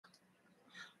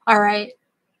All right.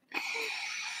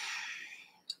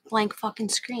 Blank fucking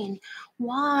screen.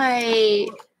 Why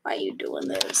are you doing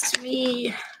this to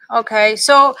me? Okay,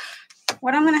 so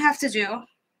what I'm going to have to do,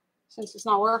 since it's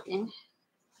not working,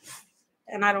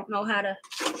 and I don't know how to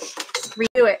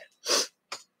redo it,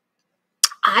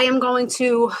 I am going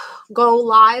to go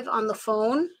live on the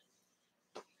phone.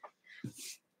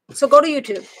 So go to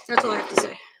YouTube. That's all I have to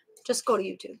say. Just go to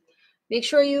YouTube. Make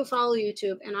sure you follow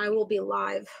YouTube, and I will be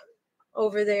live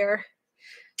over there.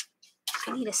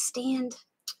 I need a stand.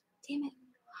 Damn it.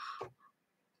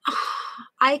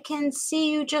 I can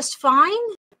see you just fine.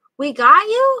 We got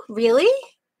you? Really?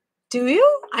 Do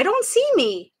you? I don't see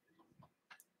me.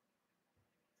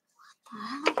 What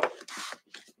the hell?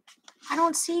 I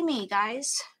don't see me,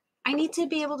 guys. I need to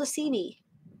be able to see me.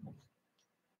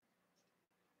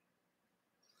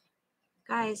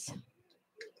 Guys.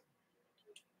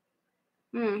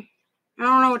 I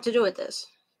don't know what to do with this.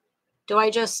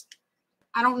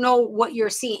 I don't know what you're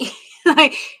seeing.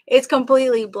 Like, it's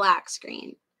completely black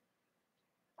screen.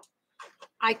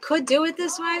 I could do it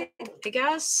this way, I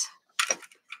guess.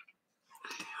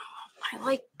 I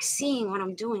like seeing what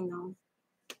I'm doing, though.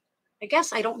 I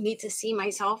guess I don't need to see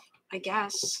myself. I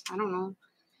guess. I don't know.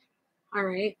 All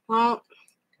right. Well.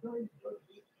 All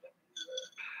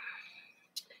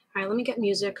right, let me get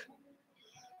music.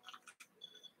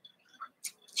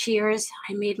 Cheers.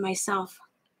 I made myself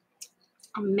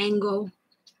a mango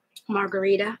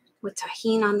margarita with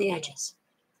tahini on the edges.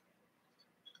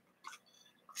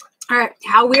 All right.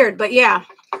 How weird. But yeah,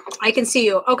 I can see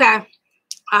you. Okay.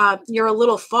 You're a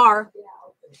little far.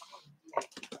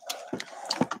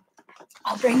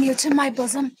 I'll bring you to my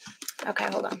bosom. Okay,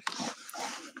 hold on.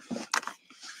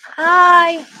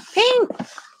 Hi, Pink.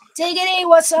 Diggity,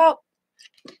 what's up?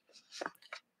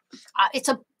 It's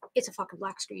a fucking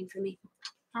black screen for me.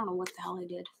 I don't know what the hell I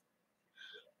did.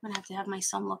 I'm gonna have to have my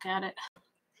son look at it.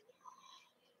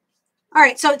 All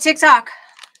right, so TikTok.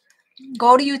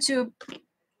 Go to YouTube.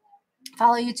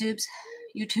 Follow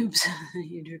YouTube's.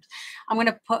 I'm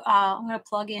gonna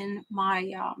plug in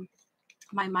my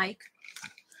my mic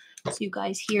so you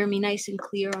guys hear me nice and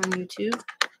clear on YouTube.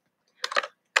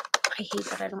 I hate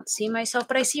that I don't see myself,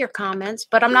 but I see your comments.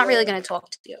 But I'm not really gonna talk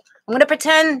to you. I'm gonna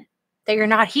pretend that you're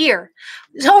not here.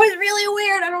 It's always really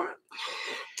weird. I don't.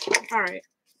 All right,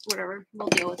 whatever. We'll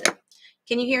deal with it.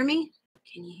 Can you hear me?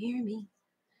 Can you hear me?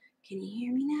 Can you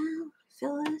hear me now,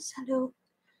 Phyllis? Hello,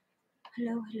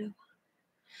 hello, hello.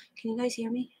 Can you guys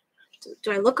hear me?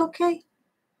 Do I look okay?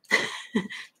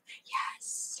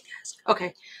 Yes, yes.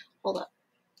 Okay, hold up.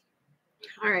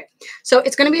 All right. So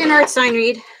it's going to be an earth sign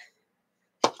read.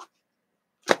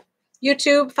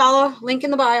 YouTube, follow, link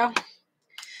in the bio,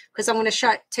 because I'm going to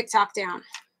shut TikTok down.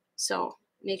 So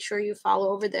make sure you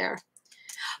follow over there.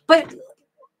 But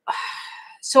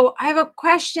so I have a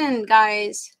question,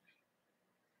 guys.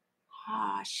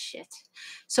 Ah, shit.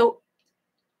 So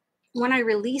when I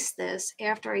release this,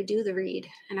 after I do the read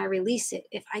and I release it,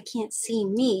 if I can't see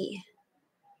me,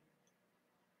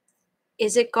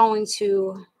 is it going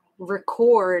to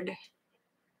record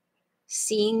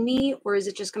seeing me, or is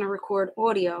it just going to record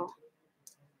audio?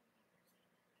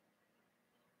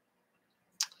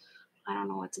 I don't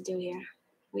know what to do here.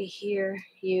 We hear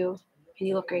you, and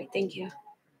you look great. Thank you.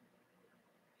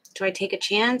 Do I take a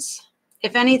chance?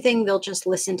 If anything, they'll just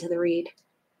listen to the read.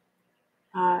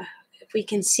 If we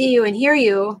can see you and hear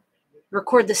you,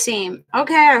 record the same.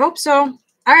 Okay, I hope so. All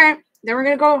right, then we're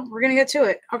going to go. We're going to get to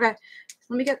it. Okay,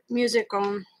 let me get music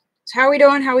going. So how are we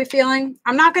doing? How are we feeling?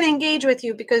 I'm not going to engage with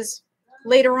you because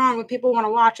later on when people want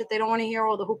to watch it, they don't want to hear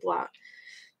all the hoopla.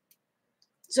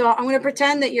 So I'm going to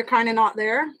pretend that you're kind of not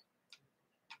there.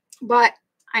 But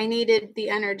I needed the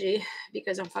energy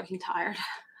because I'm fucking tired.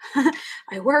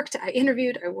 I worked, I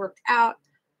interviewed, I worked out,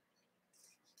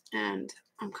 and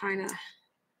I'm kind of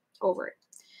over it.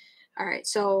 All right,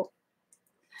 so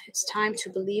it's time to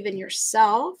believe in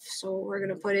yourself. So we're going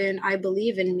to put in I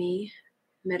Believe in Me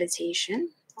meditation,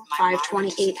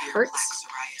 528 hertz.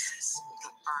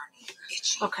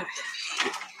 Okay.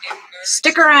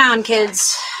 Stick around,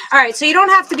 kids. All right, so you don't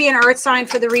have to be an earth sign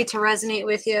for the read to resonate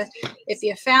with you. If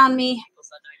you found me,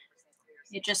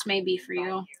 it just may be for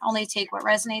you. Only take what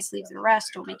resonates, leave the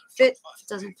rest. Don't make it fit. If it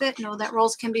doesn't fit, know that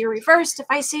roles can be reversed. If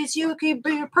I say it's you, it could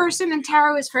be a person, and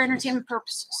tarot is for entertainment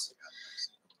purposes.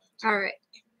 All right.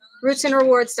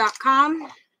 rootsandrewards.com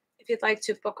if you'd like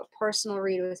to book a personal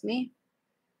read with me.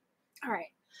 All right.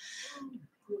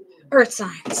 Earth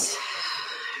signs.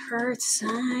 Earth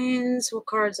signs. What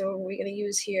cards are we going to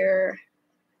use here?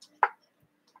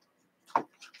 Let's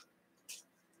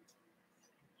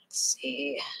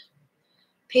see.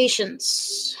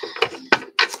 Patience.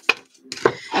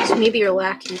 So Maybe you're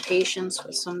lacking patience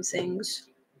with some things.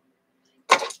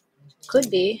 Could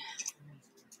be.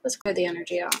 Let's clear the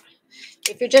energy out.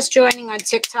 If you're just joining on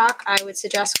TikTok, I would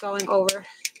suggest going over.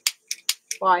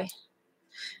 Why?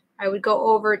 I would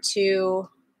go over to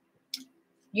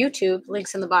YouTube,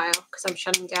 links in the bio, because I'm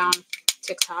shutting down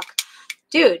TikTok.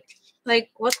 Dude, like,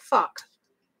 what the fuck?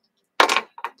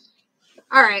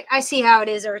 All right, I see how it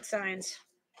is, Earth signs.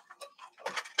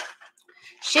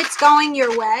 Shit's going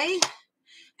your way,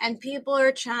 and people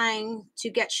are trying to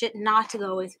get shit not to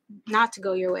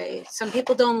go your way. Some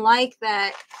people don't like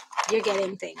that you're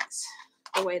getting things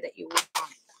the way that you want.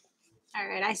 All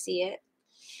right, I see it.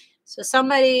 So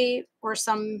somebody or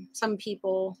some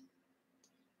people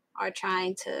are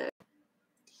trying to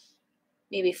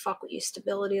maybe fuck with your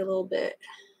stability a little bit.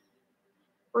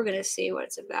 We're gonna see what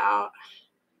it's about.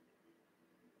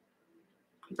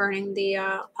 Burning the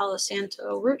Palo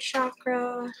Santo root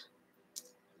chakra.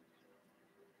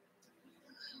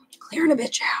 Clearing a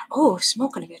bitch out. Oh,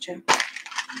 smoking a bitch out.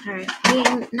 All right,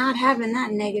 we not having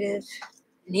that negative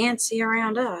Nancy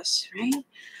around us, right?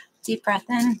 Deep breath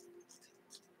in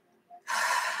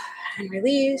and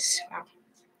release. Wow,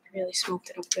 really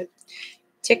smoked it up good.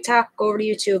 TikTok, go over to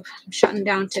YouTube. I'm shutting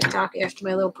down TikTok after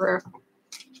my little prayer.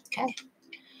 Okay.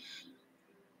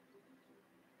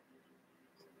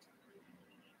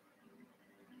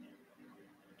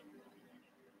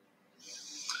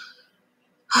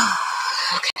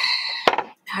 Okay.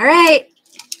 All right.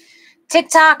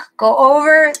 TikTok, go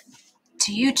over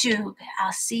to YouTube.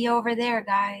 I'll see you over there,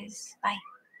 guys. Bye.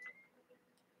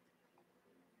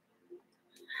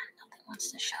 Nothing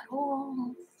wants to shut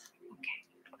off.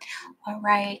 Okay. All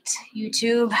right,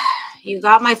 YouTube. You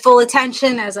got my full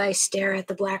attention as I stare at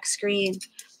the black screen.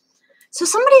 So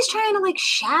somebody's trying to like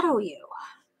shadow you.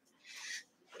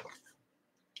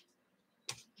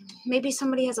 Maybe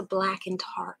somebody has a blackened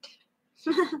heart.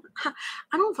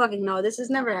 I don't fucking know. This has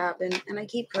never happened. And I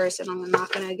keep cursing. I'm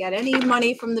not going to get any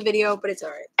money from the video, but it's all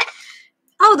right.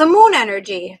 Oh, the moon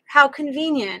energy. How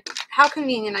convenient. How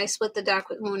convenient I split the deck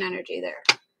with moon energy there.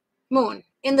 Moon.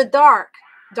 In the dark.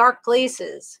 Dark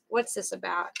places. What's this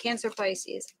about? Cancer,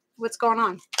 Pisces. What's going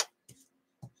on?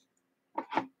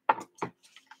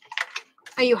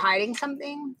 Are you hiding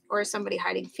something? Or is somebody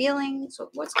hiding feelings?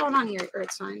 What's going on here,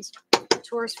 Earth signs?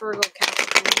 Taurus, Virgo, Capricorn.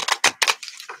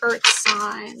 Earth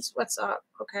signs. What's up?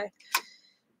 Okay.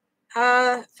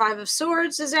 5 of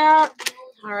Swords is out.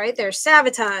 All right. There's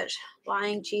sabotage.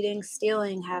 Lying, cheating,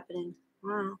 stealing happening.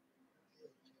 Wow.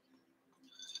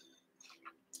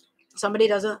 Somebody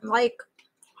doesn't like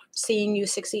seeing you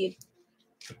succeed.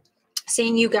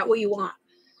 Seeing you get what you want.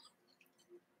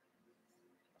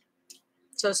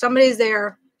 So somebody's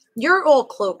there. You're all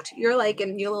cloaked. You're like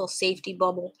in your little safety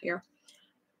bubble here.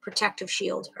 Protective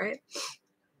shield, right?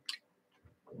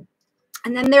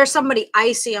 And then there's somebody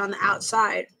icy on the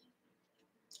outside.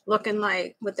 Looking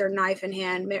like with their knife in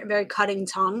hand. Very cutting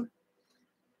tongue.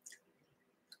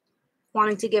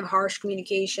 Wanting to give harsh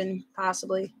communication,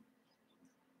 possibly.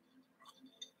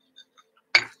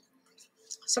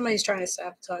 Somebody's trying to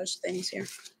sabotage things here.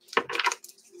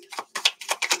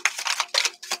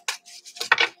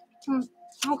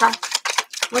 Okay.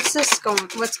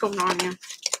 What's going on here?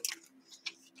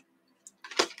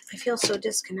 I feel so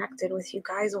disconnected with you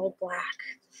guys, all black.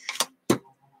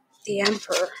 The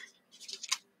Emperor.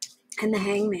 And the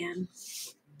Hangman.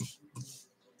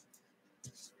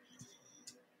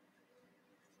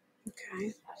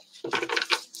 Okay.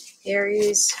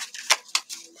 Aries.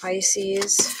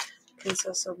 Pisces.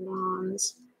 Princess of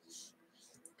Wands.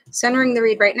 Centering the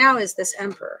read right now is this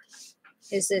Emperor.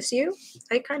 Is this you?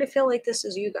 I kind of feel like this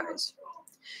is you guys.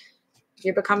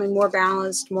 You're becoming more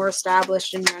balanced, more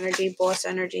established in your energy, boss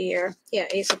energy here. Yeah,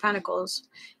 Ace of Pentacles.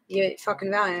 You're fucking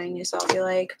valuing yourself. You're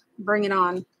like, bring it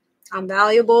on. I'm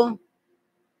valuable.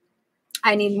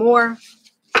 I need more.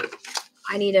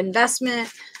 I need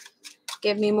investment.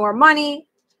 Give me more money.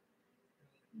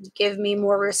 Give me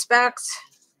more respect.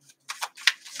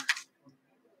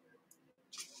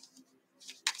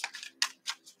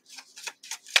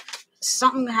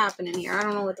 Something happening here. I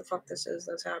don't know what the fuck this is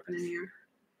that's happening here.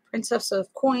 Princess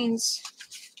of Coins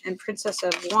and Princess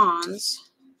of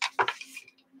Wands.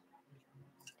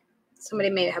 Somebody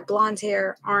may have blonde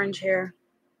hair, orange hair.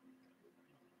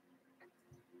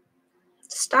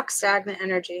 Stuck, stagnant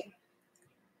energy.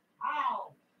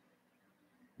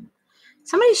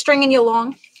 Somebody's stringing you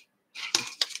along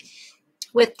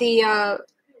with the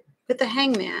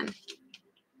Hangman.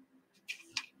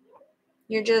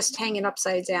 You're just hanging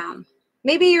upside down.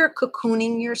 Maybe you're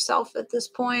cocooning yourself at this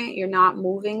point. You're not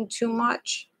moving too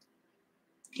much.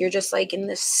 You're just like in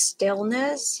this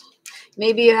stillness.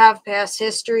 Maybe you have past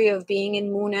history of being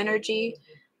in moon energy,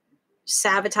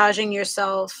 sabotaging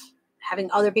yourself, having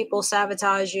other people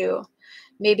sabotage you,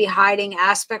 maybe hiding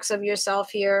aspects of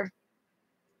yourself here.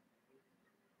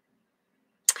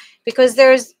 Because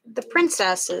there's the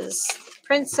princesses.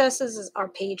 Princesses are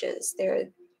pages. They're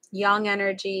young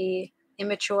energy,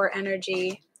 immature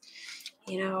energy,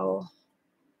 you know,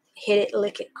 hit it,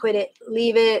 lick it, quit it,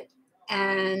 leave it,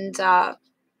 and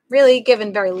really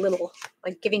given very little,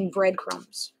 like giving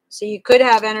breadcrumbs. So you could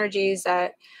have energies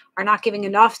that are not giving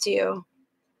enough to you.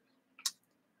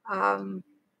 And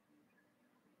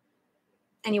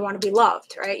you want to be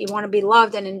loved, right? You want to be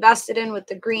loved and invested in with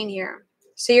the green here.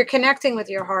 So you're connecting with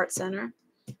your heart center.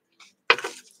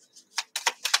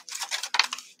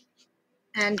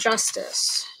 And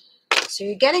justice. So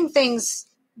you're getting things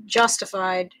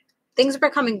justified. Things are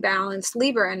becoming balanced.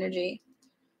 Libra energy.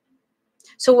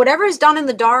 So whatever is done in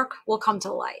the dark will come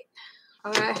to light.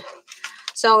 Okay?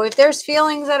 So if there's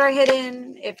feelings that are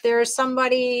hidden, if there's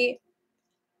somebody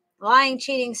lying,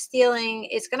 cheating, stealing,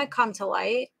 it's going to come to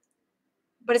light.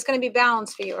 But it's going to be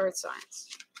balanced for you, earth signs.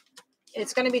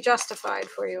 It's going to be justified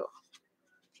for you.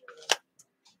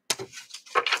 All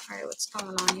right, what's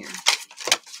going on here?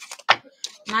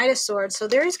 Knight of Swords. So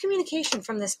there is communication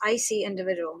from this icy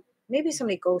individual. Maybe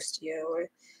somebody ghosted you, or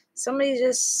somebody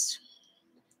just,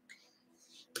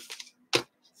 I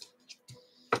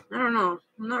don't know.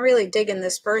 I'm not really digging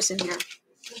this person here.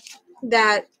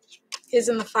 That is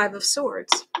in the Five of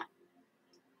Swords.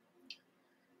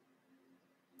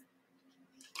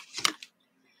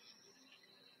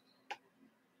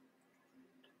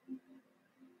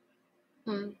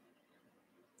 I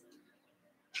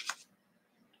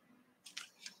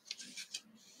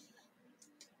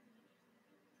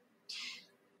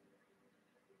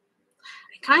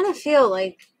kind of feel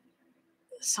like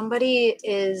somebody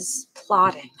is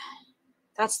plotting.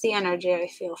 That's the energy I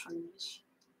feel from this.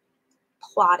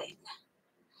 Plotting.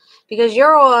 Because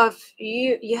you're off,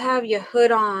 you have your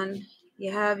hood on,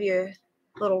 you have your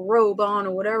little robe on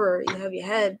or whatever, you have your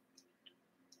head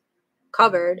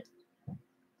covered.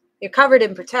 You're covered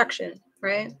in protection,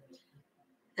 right?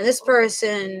 And this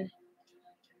person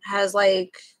has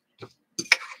like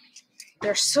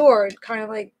their sword kind of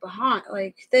like behind,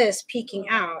 like this, peeking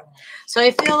out. So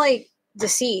I feel like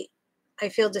deceit. I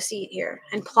feel deceit here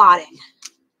and plotting.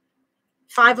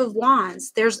 Five of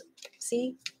Wands. There's,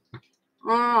 see?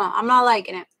 Oh, I'm not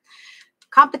liking it.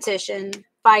 Competition,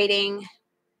 fighting,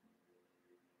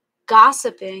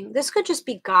 gossiping. This could just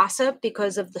be gossip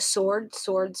because of the sword.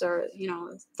 Swords are, you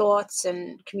know, thoughts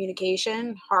and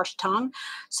communication, harsh tongue.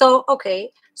 So,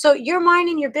 okay. So you're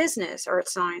minding your business, earth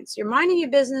signs. You're minding your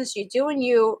business. You're doing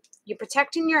you. You're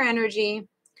protecting your energy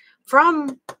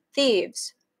from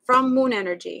thieves, from moon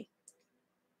energy.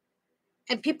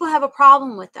 And people have a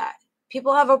problem with that.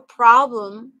 People have a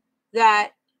problem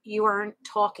that you aren't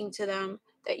talking to them,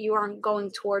 that you aren't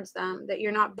going towards them, that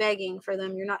you're not begging for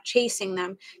them, you're not chasing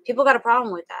them. People got a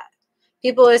problem with that.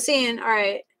 People are seeing, all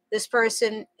right, this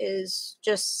person is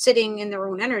just sitting in their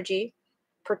own energy,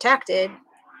 protected,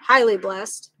 highly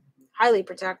blessed, highly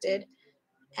protected,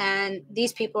 and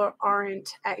these people aren't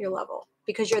at your level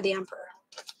because you're the emperor.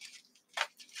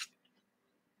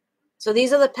 So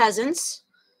these are the peasants,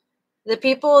 the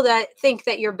people that think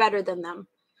that you're better than them.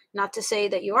 Not to say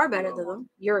that you are better than them.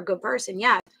 You're a good person,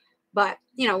 yeah. But,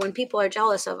 you know, when people are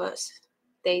jealous of us,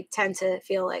 they tend to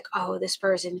feel like, oh, this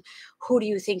person, who do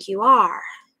you think you are?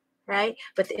 Right?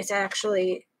 But it's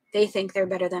actually, they think they're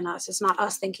better than us. It's not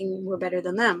us thinking we're better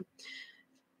than them.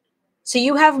 So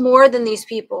you have more than these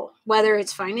people, whether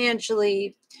it's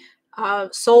financially,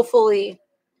 soulfully,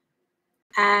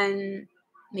 and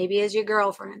maybe as your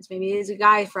girlfriends, maybe as your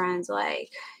guy friends,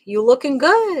 like, you looking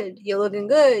good, you're looking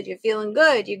good, you're feeling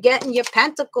good, you're getting your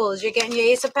pentacles, you're getting your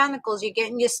ace of pentacles, you're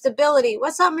getting your stability.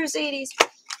 What's up, Mercedes?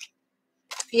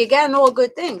 You're getting all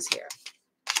good things here.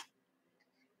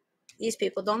 These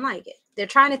people don't like it. They're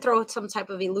trying to throw some type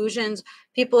of illusions.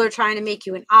 People are trying to make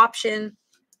you an option.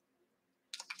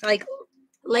 Like,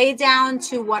 lay down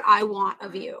to what I want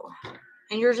of you.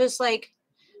 And you're just like,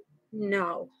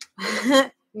 no.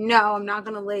 No, I'm not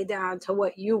going to lay down to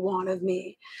what you want of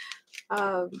me.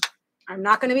 I'm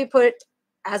not going to be put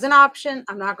as an option.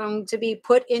 I'm not going to be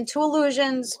put into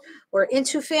illusions or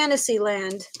into fantasy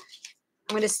land.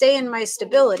 I'm going to stay in my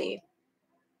stability.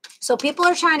 So people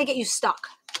are trying to get you stuck.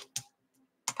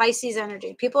 Pisces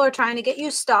energy. People are trying to get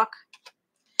you stuck.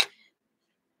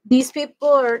 These people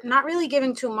are not really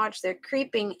giving too much. They're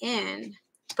creeping in,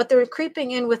 but they're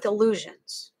creeping in with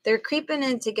illusions. They're creeping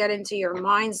in to get into your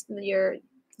minds, your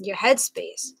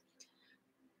headspace.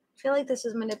 I feel like this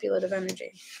is manipulative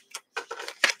energy.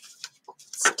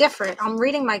 It's different. I'm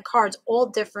reading my cards all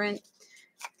different.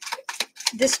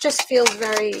 This just feels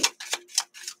very,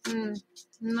 I'm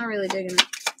not really digging it.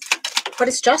 But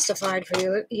it's justified for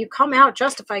you. You come out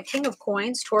justified. King of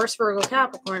Coins, Taurus, Virgo,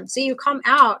 Capricorn. See, you come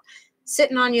out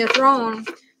sitting on your throne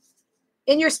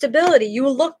in your stability. You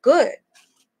look good.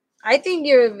 I think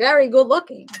you're very good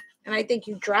looking. And I think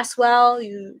you dress well.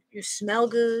 You smell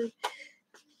good.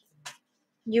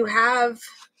 You have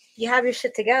your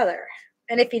shit together.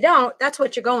 And if you don't, that's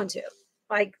what you're going to.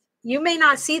 Like, you may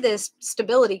not see this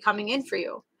stability coming in for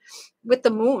you with the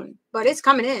moon, but it's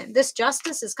coming in. This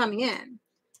justice is coming in.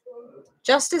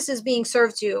 Justice is being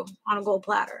served to you on a gold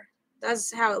platter.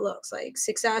 That's how it looks. Like,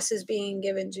 success is being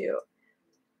given to you.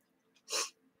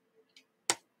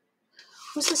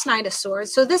 Who's this Knight of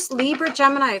Swords? So this Libra,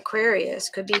 Gemini, Aquarius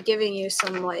could be giving you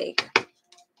some, like,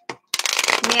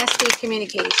 nasty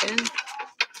communication.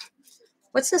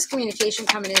 What's this communication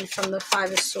coming in from the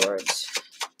Five of Swords?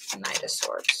 Knight of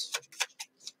Swords.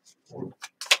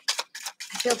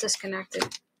 I feel disconnected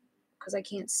because I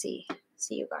can't see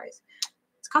you guys.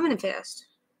 It's coming in fast.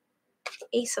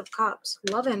 Ace of Cups.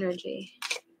 Love energy.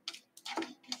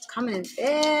 It's coming in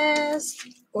fast.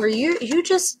 Or you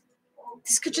just,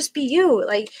 this could just be you.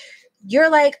 Like,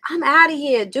 you're like, I'm out of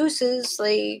here. Deuces.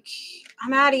 Like,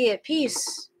 I'm out of here.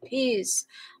 Peace. Peace.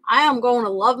 I am going to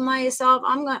love myself.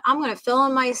 I'm going to fill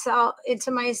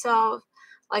into myself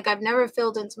like I've never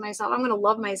filled into myself. I'm going to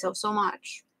love myself so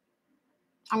much.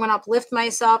 I'm going to uplift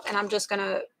myself, and I'm just going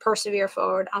to persevere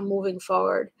forward. I'm moving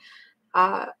forward.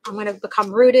 I'm going to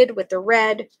become rooted with the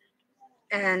red,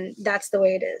 and that's the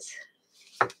way it is.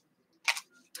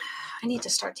 I need to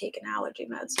start taking allergy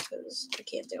meds because I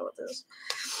can't deal with this.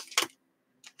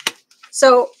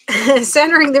 So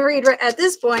centering the read at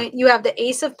this point, you have the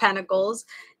Ace of Pentacles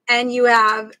and you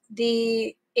have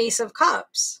the Ace of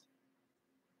Cups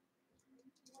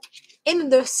in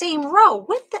the same row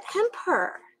with the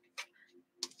Emperor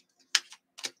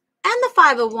and the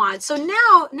Five of Wands. So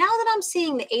now that I'm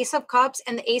seeing the Ace of Cups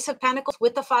and the Ace of Pentacles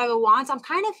with the Five of Wands, I'm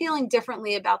kind of feeling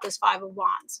differently about this Five of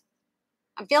Wands.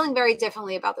 I'm feeling very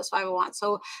differently about this Five of Wands.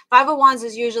 So Five of Wands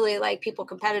is usually like people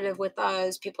competitive with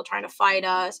us, people trying to fight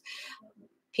us,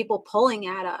 people pulling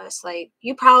at us. Like,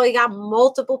 you probably got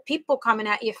multiple people coming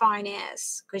at your fine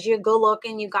ass because you're good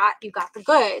looking, you got the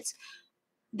goods.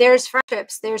 There's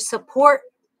friendships, there's support.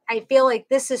 I feel like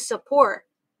this is support.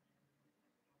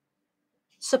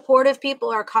 Supportive people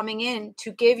are coming in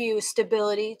to give you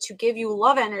stability, to give you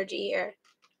love energy here.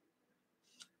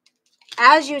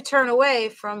 As you turn away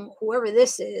from whoever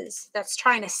this is that's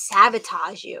trying to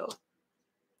sabotage you.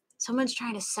 Someone's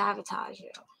trying to sabotage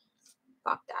you.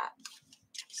 Fuck that.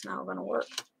 It's not going to work.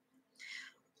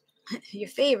 You're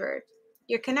favored.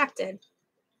 You're connected.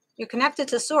 You're connected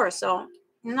to source, so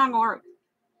it's not going to work.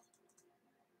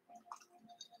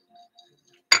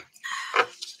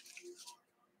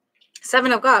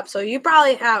 Seven of Cups. So you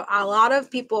probably have a lot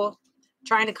of people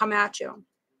trying to come at you.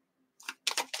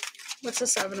 What's the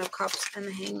Seven of Cups and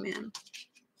the Hangman?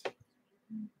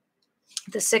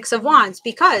 The Six of Wands.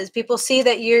 Because people see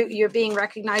that you're being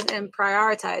recognized and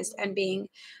prioritized and being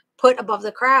put above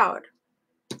the crowd.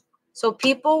 So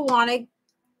people want to,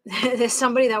 there's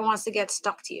somebody that wants to get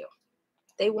stuck to you.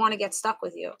 They want to get stuck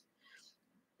with you.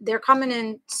 They're coming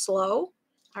in slow.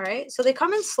 All right. So they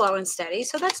come in slow and steady.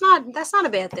 So that's not a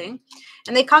bad thing.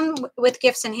 And they come with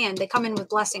gifts in hand. They come in with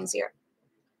blessings here.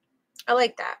 I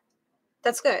like that.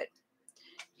 That's good.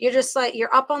 You're just like,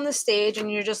 you're up on the stage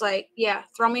and you're just like, yeah,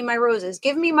 throw me my roses.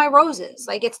 Give me my roses.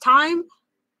 Like, it's time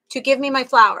to give me my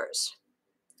flowers.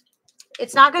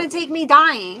 It's not going to take me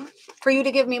dying for you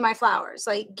to give me my flowers.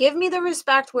 Like, give me the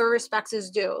respect where respect is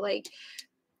due. Like,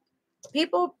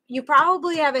 people, you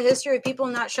probably have a history of people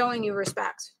not showing you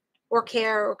respect or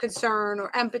care or concern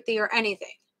or empathy or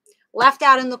anything. Left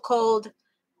out in the cold,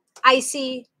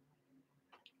 icy.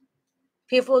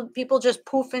 People just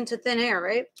poof into thin air,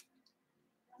 right?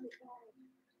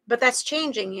 But that's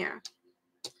changing here.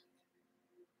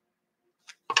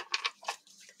 The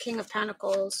King of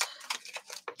Pentacles.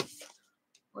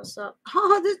 What's up?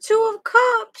 Oh, the Two of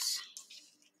Cups.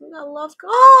 We got love.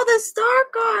 Oh, the Star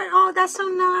card. Oh, that's so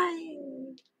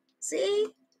nice. See?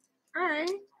 All right.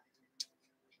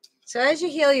 So as you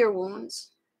heal your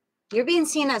wounds, you're being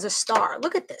seen as a star.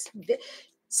 Look at this.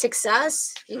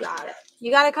 Success, you got it.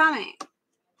 You got it coming.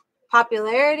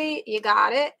 Popularity, you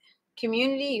got it.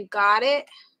 Community, you got it.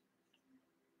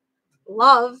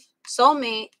 Love,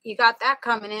 soulmate, you got that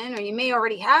coming in, or you may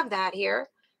already have that here.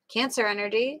 Cancer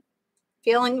energy,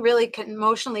 feeling really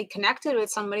emotionally connected with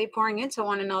somebody, pouring into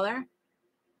one another.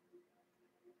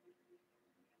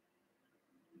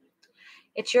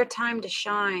 It's your time to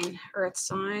shine, Earth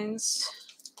signs.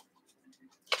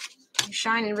 You're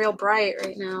shining real bright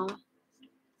right now.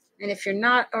 And if you're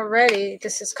not already,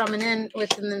 this is coming in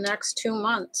within the next 2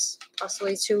 months,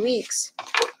 possibly 2 weeks.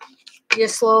 You're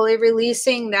slowly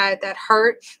releasing that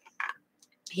hurt,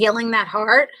 healing that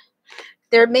heart.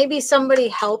 There may be somebody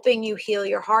helping you heal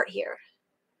your heart here.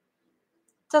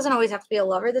 It doesn't always have to be a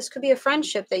lover. This could be a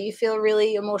friendship that you feel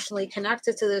really emotionally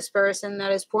connected to this person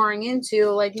that is pouring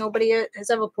into like nobody has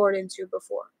ever poured into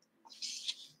before.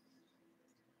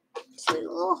 Just a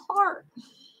little heart.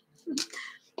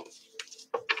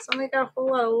 Somebody got a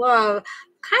whole lot of love.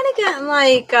 Kind of getting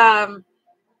like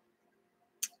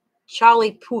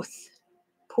Charlie Puth.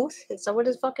 Puth? Is that what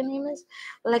his fucking name is?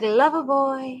 Like a lover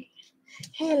boy.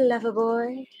 Hey, lover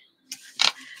boy.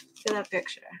 Look at that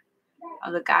picture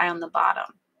of the guy on the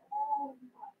bottom.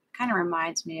 Kind of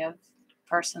reminds me of a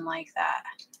person like that.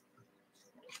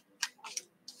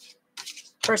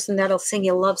 Person that'll sing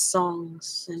you love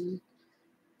songs and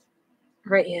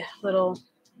write you little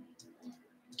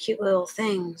cute little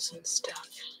things and stuff.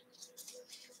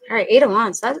 All right, 8 of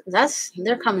Wands.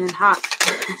 They're coming in hot.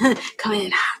 Coming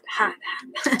in hot.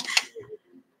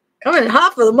 Coming in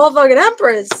hot for the motherfucking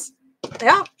Empress.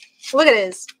 Yeah, look at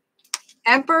this.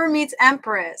 Emperor meets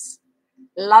Empress.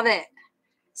 Love it.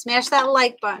 Smash that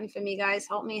like button for me, guys.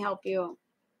 Help me help you.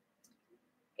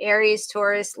 Aries,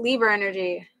 Taurus, Libra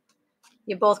energy.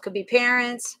 You both could be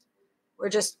parents. Or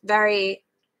just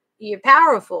you're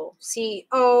powerful.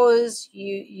 CEOs,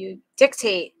 you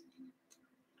dictate.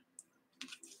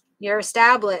 You're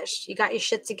established. You got your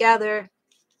shit together.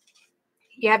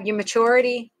 You have your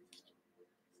maturity.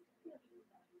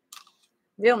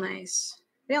 Real nice.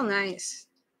 Real nice.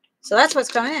 So that's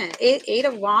what's coming in. Eight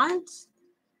of Wands.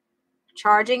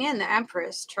 Charging in the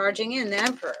Empress. Charging in the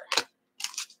Emperor.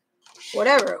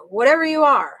 Whatever you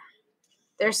are.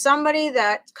 There's somebody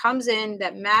that comes in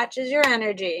that matches your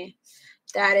energy.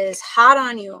 That is hot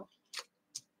on you.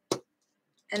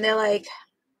 And they're like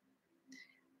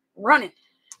running.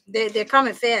 They're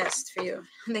coming fast for you.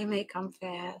 They may come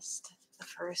fast the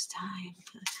first time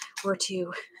or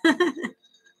two.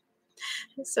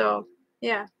 So,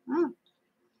 yeah. Oh,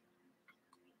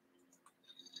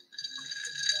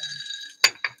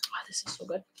 this is so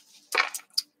good.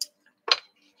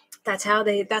 That's how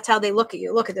they look at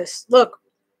you. Look at this. Look.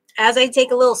 As I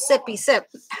take a little sippy sip.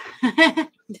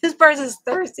 This person's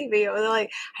thirsty for you. They're like,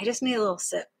 I just need a little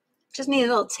sip. Just need a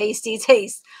little tasty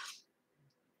taste.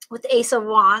 With the Ace of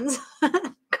Wands,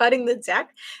 cutting the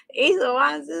deck. Ace of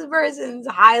Wands, this person's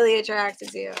highly attracted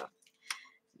to you.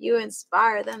 You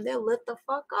inspire them. They'll lit the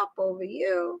fuck up over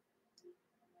you.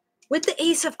 With the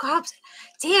Ace of Cups,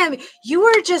 damn, you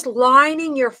are just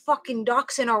lining your fucking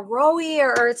ducks in a row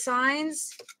here, Earth signs.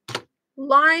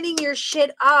 Lining your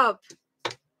shit up.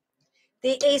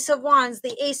 The Ace of Wands,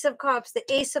 the Ace of Cups, the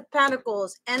Ace of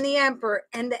Pentacles, and the Emperor,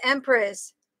 and the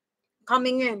Empress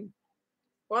coming in.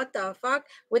 What the fuck?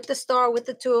 With the Star, with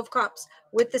the Two of Cups,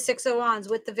 with the Six of Wands,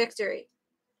 with the Victory.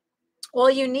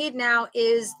 All you need now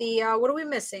is the, what are we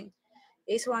missing?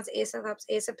 Ace of Wands, Ace of Cups,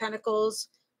 Ace of Pentacles,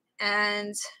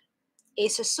 and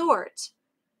Ace of Swords.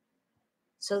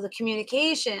 So the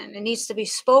communication, it needs to be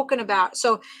spoken about.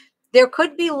 So there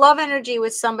could be love energy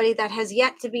with somebody that has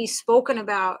yet to be spoken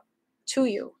about to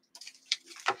you.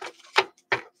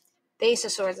 The Ace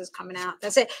of Swords is coming out.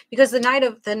 That's it. Because the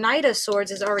Knight of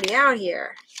Swords is already out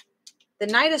here. The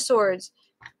Knight of Swords.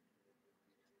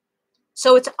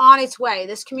 So it's on its way.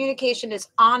 This communication is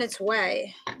on its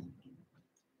way.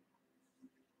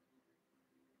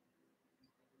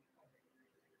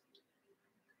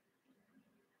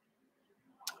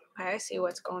 Okay, I see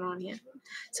what's going on here.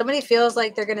 Somebody feels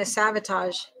like they're going to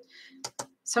sabotage.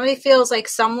 Somebody feels like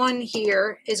someone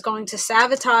here is going to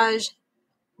sabotage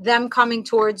them coming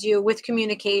towards you with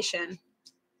communication.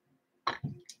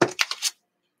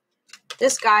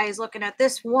 This guy is looking at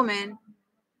this woman.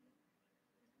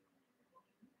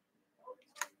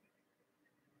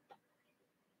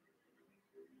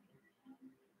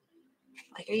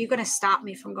 Like, are you going to stop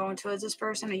me from going towards this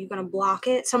person? Are you going to block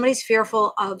it? Somebody's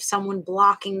fearful of someone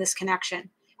blocking this connection.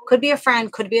 Could be a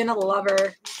friend, could be another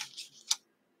lover.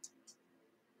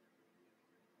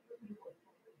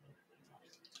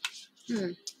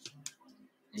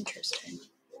 Interesting.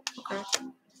 Okay.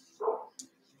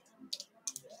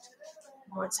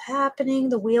 What's happening?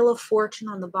 The Wheel of Fortune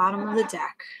on the bottom of the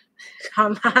deck.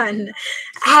 Come on.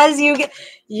 As you get,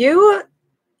 you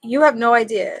have no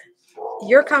idea.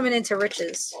 You're coming into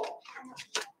riches.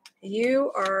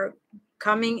 You are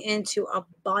coming into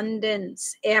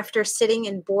abundance after sitting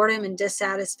in boredom and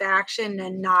dissatisfaction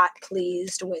and not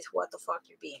pleased with what the fuck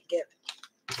you're being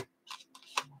given.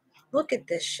 Look at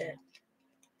this shit.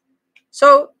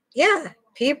 So, yeah,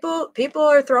 People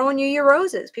are throwing you your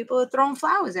roses. People are throwing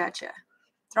flowers at you,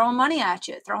 throwing money at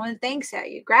you, throwing thanks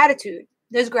at you. Gratitude.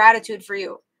 There's gratitude for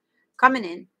you coming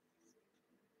in.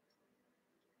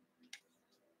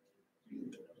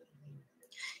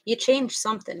 You changed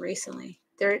something recently.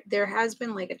 There has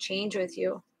been like a change with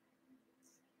you.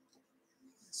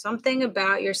 Something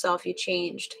about yourself you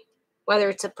changed. Whether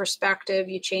it's a perspective,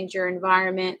 you changed your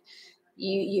environment,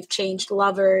 you've changed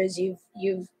lovers,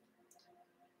 you've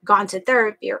gone to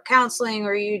therapy or counseling,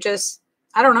 or you just,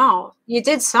 I don't know, you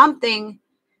did something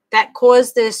that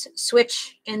caused this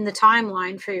switch in the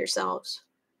timeline for yourselves.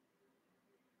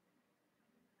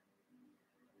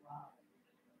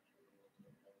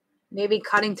 Maybe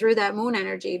cutting through that moon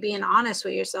energy, being honest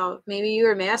with yourself. Maybe you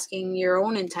were masking your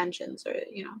own intentions, or,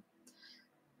 you know,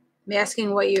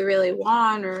 masking what you really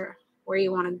want or where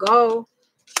you want to go.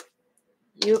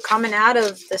 You're coming out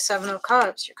of the Seven of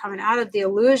Cups. You're coming out of the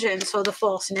illusion. So the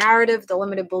false narrative, the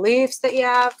limited beliefs that you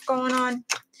have going on.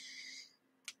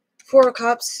 Four of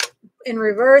Cups in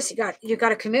reverse. You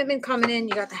got a commitment coming in.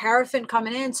 You got the Hierophant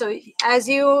coming in. So as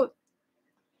you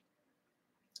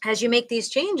make these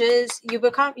changes, you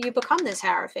become this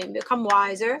Hierophant. You become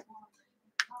wiser.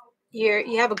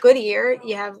 You have a good ear.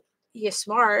 You're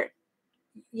smart.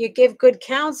 You give good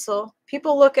counsel.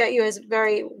 People look at you as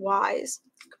very wise.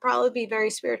 Could probably be very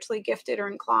spiritually gifted or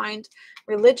inclined,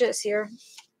 religious here.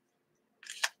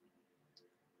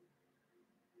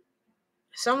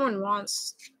 Someone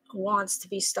wants to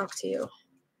be stuck to you,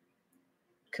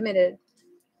 committed,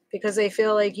 because they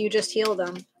feel like you just heal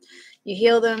them. You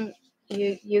heal them.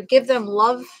 You give them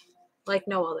love like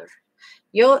no other.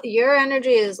 Your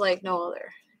energy is like no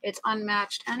other. It's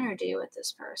unmatched energy with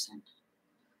this person.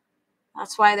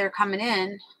 That's why they're coming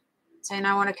in saying,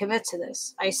 I want to commit to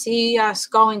this. I see us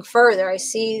going further. I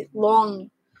see long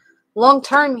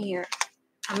term here.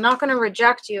 I'm not going to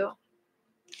reject you.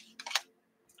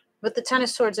 With the Ten of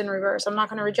Swords in reverse, I'm not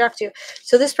going to reject you.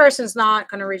 So this person's not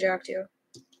going to reject you.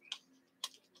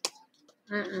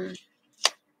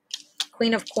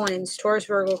 Queen of Coins, Taurus,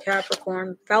 Virgo,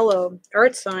 Capricorn, fellow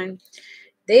earth sign.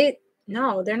 They're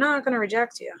not going to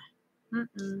reject you.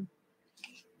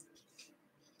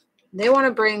 They want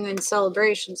to bring in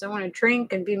celebrations. They want to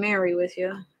drink and be merry with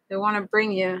you. They want to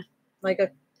bring you like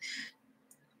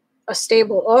a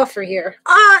stable offer here.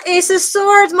 Ace of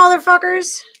Swords,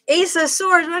 motherfuckers. Ace of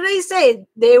Swords. What do they say?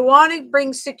 They want to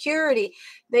bring security.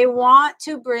 They want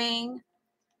to bring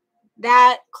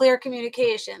that clear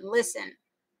communication. Listen,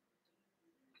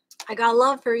 I got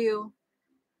love for you.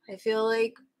 I feel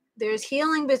like there's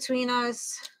healing between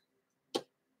us.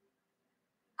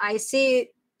 I see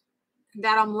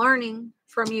that I'm learning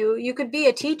from you. You could be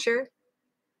a teacher,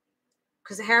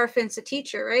 because the Hierophant's a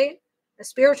teacher, right? A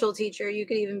spiritual teacher. You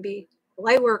could even be a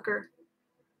light worker.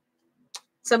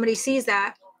 Somebody sees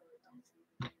that.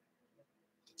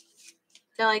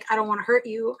 They're like, I don't want to hurt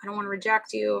you. I don't want to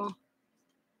reject you.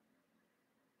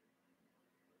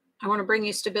 I want to bring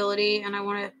you stability, and I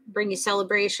want to bring you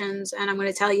celebrations, and I'm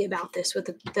going to tell you about this with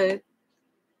the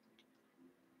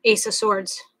Ace of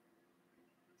Swords.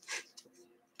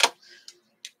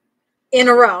 In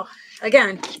a row.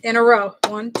 Again, in a row.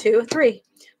 1, 2, 3.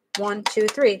 1, 2,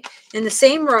 3. In the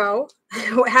same row.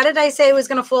 How did I say it was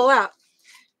going to fall out?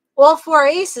 All 4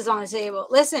 aces on the table.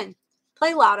 Listen,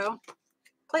 play lotto.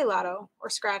 Play lotto or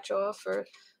scratch off, or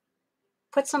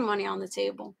put some money on the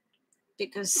table,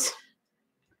 because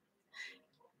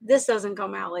this doesn't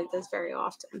come out like this very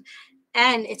often.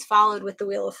 And it's followed with the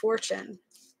Wheel of Fortune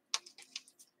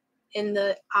in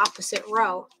the opposite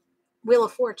row. Wheel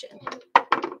of Fortune.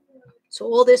 So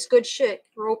all this good shit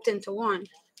roped into one.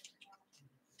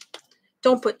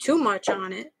 Don't put too much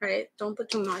on it, right? Don't put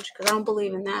too much, because I don't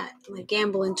believe in that. Like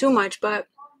gambling too much, but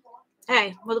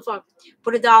hey, what the fuck?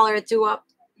 Put $1 or 2 up,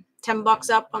 $10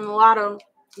 up on the lotto.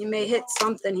 You may hit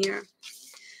something here.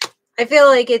 I feel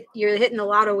like you're hitting the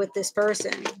lotto with this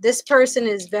person. This person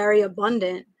is very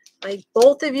abundant. Like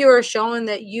both of you are showing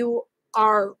that you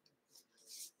are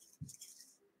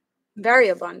very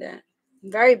abundant,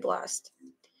 very blessed.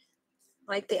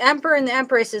 Like the Emperor and the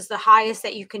Empress is the highest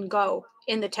that you can go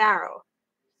in the tarot.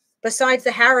 Besides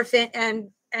the Hierophant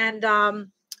and the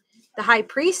High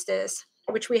Priestess,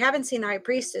 which we haven't seen the High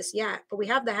Priestess yet, but we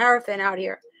have the Hierophant out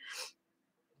here.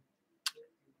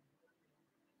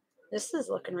 This is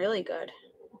looking really good.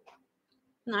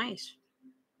 Nice.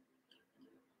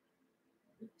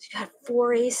 You got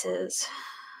 4 aces.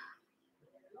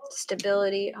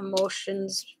 Stability,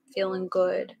 emotions, feeling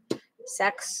good.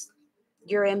 Sex,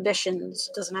 your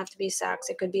ambitions. Doesn't have to be sex.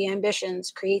 It could be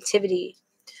ambitions, creativity.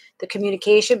 The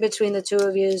communication between the two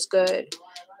of you is good.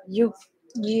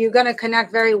 You're going to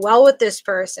connect very well with this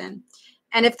person.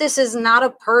 And if this is not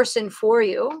a person for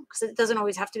you, because it doesn't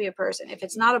always have to be a person, if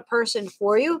it's not a person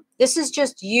for you, this is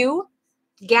just you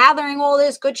gathering all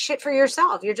this good shit for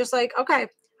yourself. You're just like, okay,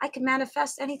 I can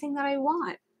manifest anything that I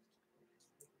want.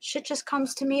 Shit just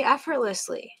comes to me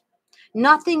effortlessly.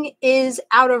 Nothing is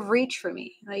out of reach for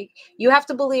me. Like, you have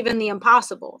to believe in the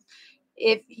impossible.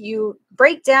 If you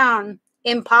break down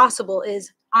impossible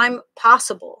is I'm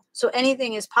possible. So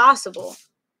anything is possible.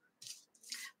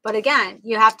 But again,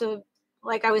 you have to,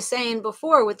 like I was saying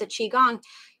before with the Qigong,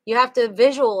 you have to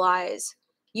visualize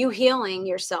you healing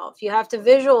yourself. You have to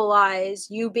visualize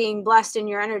you being blessed in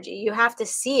your energy. You have to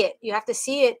see it. You have to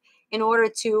see it in order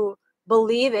to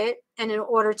believe it and in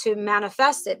order to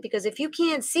manifest it. Because if you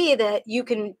can't see that you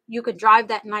could drive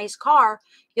that nice car,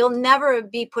 you'll never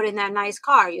be put in that nice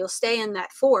car. You'll stay in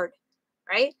that Ford,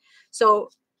 right? So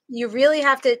you really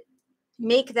have to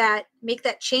make that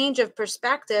change of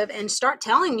perspective and start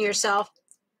telling yourself,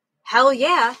 hell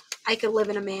yeah, I could live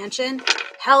in a mansion.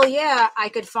 Hell yeah, I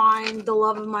could find the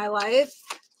love of my life.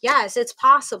 Yes, it's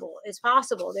possible. It's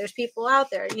possible. There's people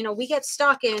out there. You know, we get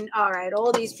stuck in, all right,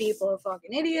 all these people are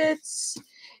fucking idiots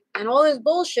and all this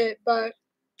bullshit, but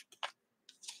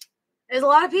there's a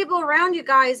lot of people around you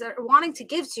guys that are wanting to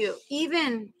give to you.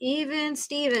 Even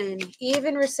Steven,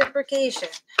 even reciprocation,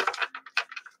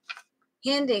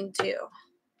 handing to you.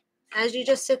 As you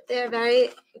just sit there very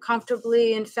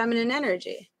comfortably in feminine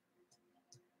energy.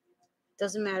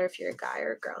 Doesn't matter if you're a guy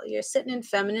or a girl. You're sitting in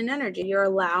feminine energy. You're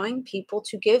allowing people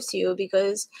to give to you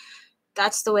because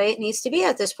that's the way it needs to be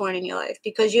at this point in your life.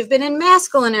 Because you've been in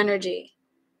masculine energy.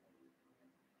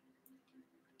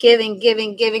 Giving,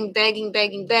 begging.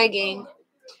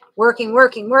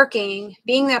 Working.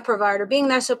 Being that provider. Being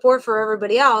that support for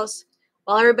everybody else.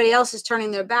 While everybody else is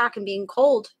turning their back and being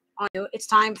cold on you, it's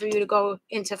time for you to go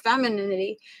into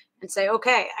femininity and say,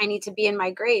 okay, I need to be in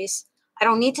my grace. I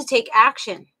don't need to take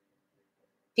action.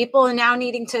 People are now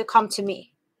needing to come to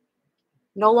me.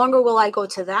 No longer will I go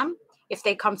to them. If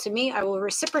they come to me, I will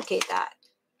reciprocate that.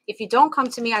 If you don't come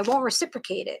to me, I won't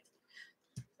reciprocate it.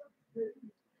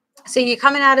 So you're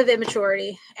coming out of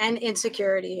immaturity and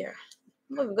insecurity here.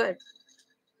 Looking good.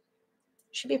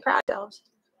 You should be proud of yourselves.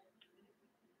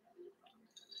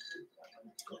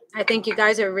 I think you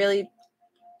guys are really,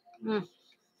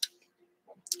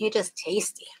 you're just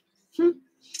tasty.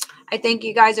 I think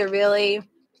you guys are really,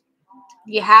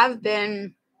 you have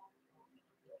been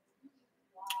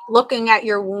looking at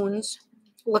your wounds,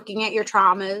 looking at your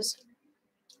traumas,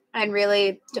 and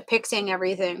really depicting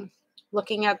everything,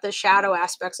 looking at the shadow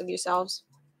aspects of yourselves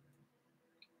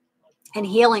and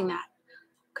healing that.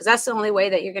 Because that's the only way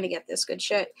that you're going to get this good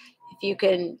shit. If you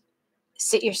can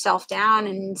sit yourself down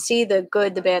and see the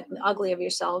good, the bad, and the ugly of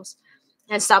yourselves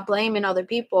and stop blaming other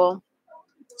people,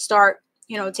 start,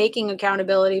 taking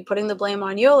accountability, putting the blame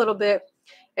on you a little bit,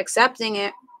 accepting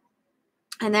it,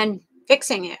 and then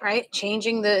fixing it, right?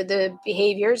 Changing the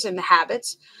behaviors and the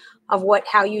habits of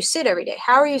how you sit every day.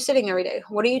 How are you sitting every day?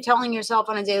 What are you telling yourself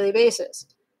on a daily basis?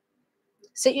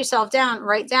 Sit yourself down,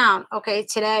 write down, okay,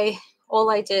 today,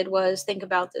 all I did was think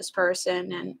about this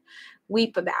person and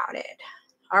weep about it.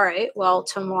 All right, well,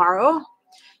 tomorrow,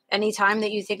 anytime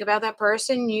that you think about that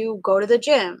person, you go to the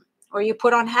gym or you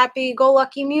put on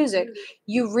happy-go-lucky music.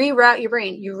 You reroute your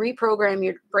brain. You reprogram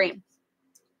your brain.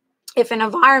 If an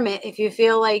environment, if you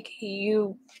feel like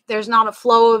there's not a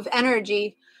flow of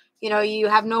energy, you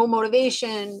have no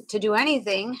motivation to do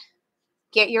anything,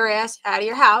 get your ass out of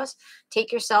your house,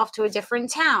 take yourself to a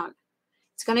different town.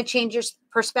 It's going to change your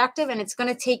perspective and it's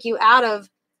going to take you out of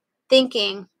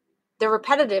thinking the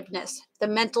repetitiveness, the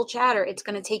mental chatter. It's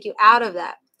going to take you out of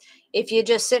that. If you're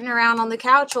just sitting around on the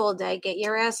couch all day, get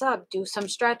your ass up, do some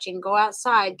stretching, go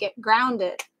outside, get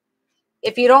grounded.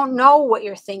 If you don't know what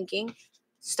you're thinking,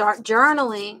 start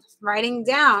journaling, writing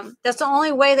down. That's the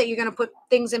only way that you're going to put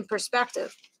things in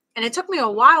perspective. And it took me a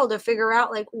while to figure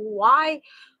out, like,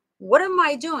 what am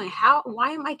I doing? Why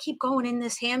am I keep going in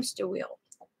this hamster wheel?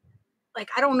 Like,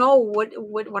 I don't know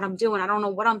what I'm doing. I don't know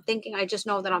what I'm thinking. I just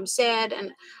know that I'm sad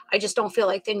and I just don't feel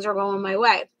like things are going my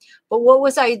way. But what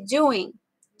was I doing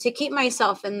to keep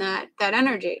myself in that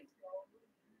energy?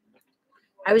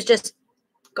 I was just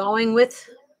going with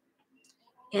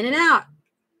in and out,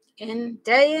 in,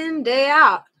 day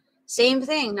out. Same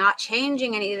thing, not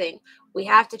changing anything. We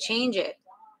have to change it.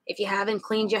 If you haven't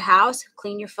cleaned your house,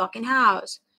 clean your fucking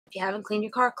house. If you haven't cleaned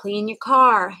your car, clean your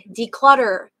car.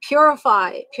 Declutter,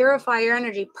 purify your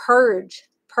energy, purge.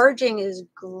 Purging is a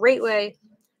great way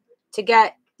to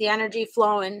get the energy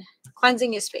flowing,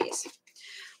 cleansing your space.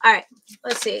 All right,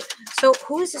 let's see. So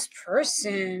who is this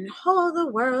person? Oh, the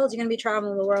world. You're going to be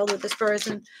traveling the world with this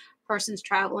person. Person's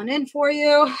traveling in for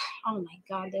you. Oh my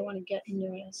God, they want to get into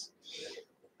this.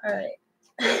 All right.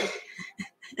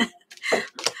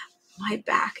 My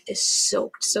back is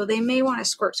soaked, so they may want to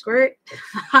squirt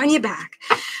on your back.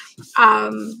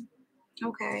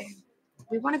 Okay.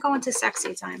 We want to go into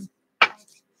sexy time.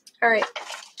 All right.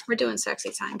 We're doing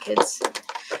sexy time, kids.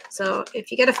 So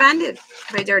if you get offended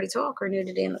by dirty talk or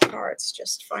nudity in the cards,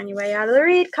 just find your way out of the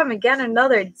read. Come again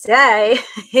another day.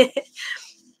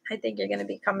 I think you're going to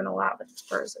be coming a lot with this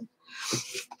person.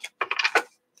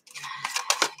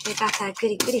 You got that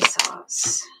goody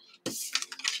sauce.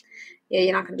 Yeah,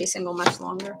 you're not going to be single much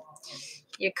longer.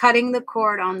 You're cutting the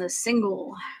cord on the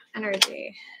single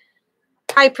energy.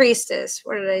 High Priestess.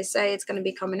 What did I say? It's going to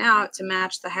be coming out to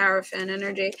match the Hierophant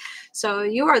energy. So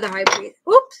you are the High Priest.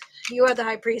 Oops. You are the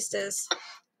High Priestess.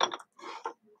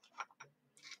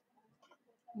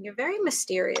 You're very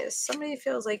mysterious. Somebody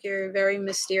feels like you're very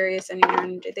mysterious in your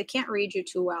energy. They can't read you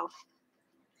too well.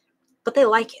 But they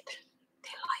like it. They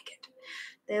like it.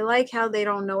 They like how they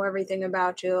don't know everything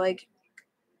about you. Like,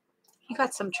 you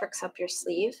got some tricks up your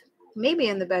sleeve. Maybe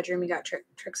in the bedroom you got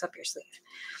tricks up your sleeve.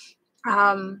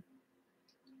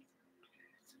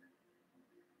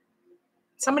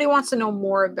 Somebody wants to know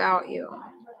more about you.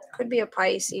 Could be a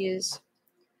Pisces.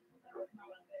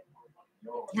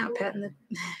 Now petting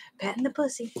the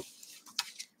pussy.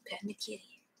 Petting the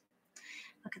kitty.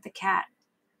 Look at the cat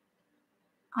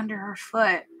under her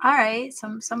foot. All right.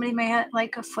 Somebody may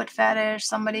like a foot fetish.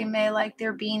 Somebody may like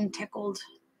their being tickled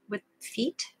with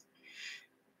feet.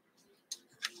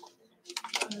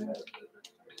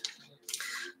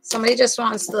 Somebody just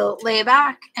wants to lay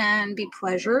back and be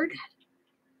pleasured.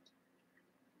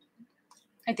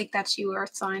 I think that's you,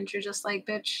 Earth signs. You're just like,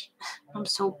 bitch, I'm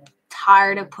so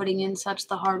tired of putting in such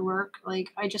the hard work.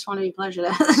 Like, I just want to be pleasured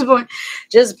at this point.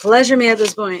 Just pleasure me at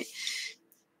this point.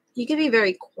 You can be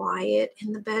very quiet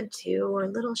in the bed too, or a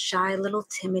little shy, a little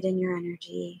timid in your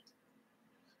energy.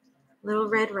 Little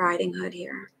Red Riding Hood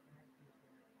here.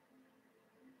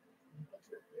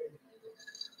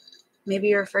 Maybe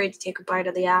you're afraid to take a bite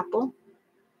of the apple.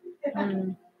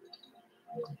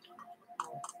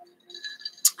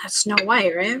 That's Snow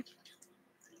White, right?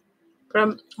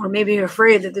 But or maybe you're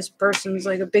afraid that this person's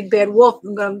like a big bad wolf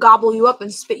and gonna gobble you up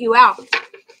and spit you out.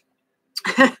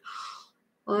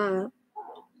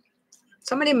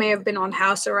 Somebody may have been on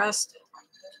house arrest,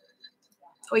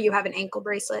 or you have an ankle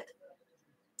bracelet.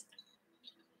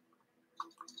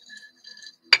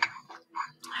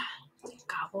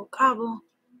 Gobble, gobble.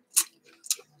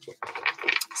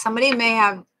 Somebody may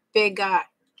have big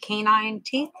canine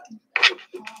teeth.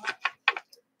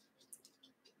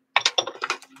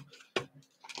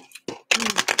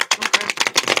 Okay.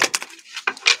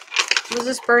 Who's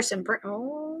this person?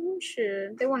 Oh,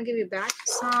 shit. They want to give you a back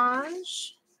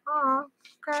massage. Oh,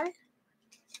 okay.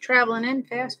 Traveling in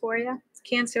fast for you.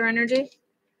 Cancer energy.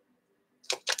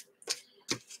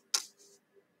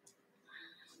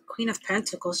 Queen of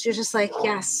Pentacles. You're just like,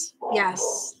 yes,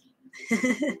 yes.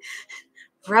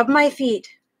 Rub my feet.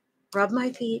 Rub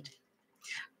my feet.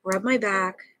 Rub my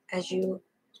back as you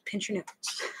pinch your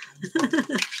nipples.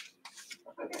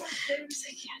 It's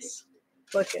like, yes.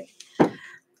 Look it.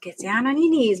 Get down on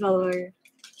your knees, motherfucker.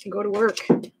 And go to work.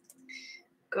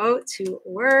 Go to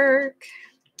work.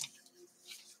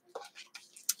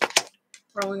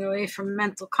 Rolling away from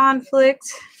mental conflict.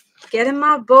 Get in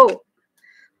my boat.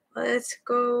 Let's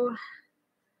go.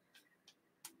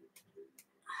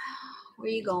 Where are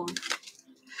you going?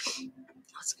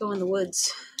 Let's go in the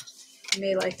woods. You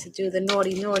may like to do the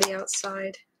naughty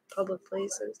outside, public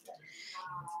places.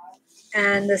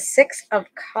 And the 6 of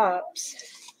Cups.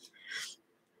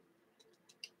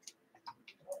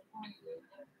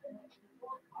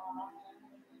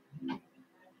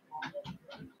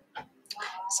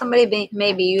 Somebody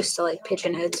may be used to like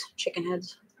pigeon heads, chicken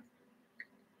heads.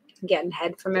 Getting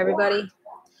head from everybody.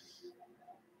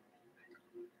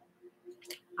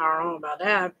 I don't know about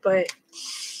that, but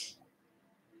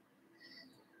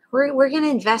we're going to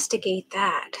investigate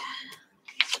that.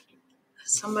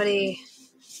 Somebody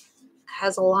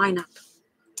has a lineup,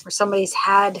 or somebody's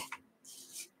had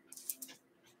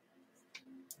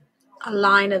a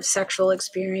line of sexual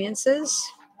experiences.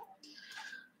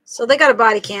 So they got a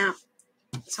body count.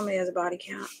 Somebody has a body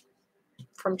count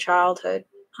from childhood.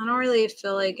 I don't really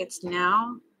feel like it's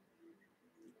now.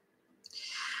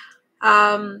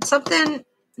 Something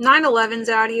 9/11's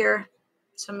out here.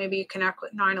 So maybe you connect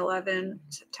with 9/11,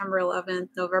 September 11th,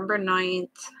 November 9th,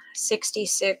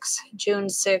 66, June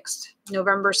 6th,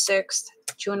 November 6th,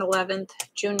 June 11th,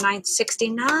 June 9th,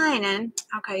 69. And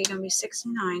okay, you're going to be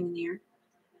 69 in here.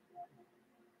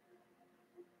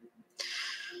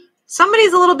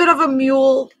 Somebody's a little bit of a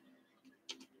mule.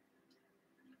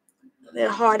 They're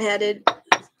hard-headed.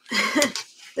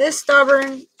 They're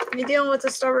stubborn. You're dealing with a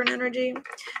stubborn energy.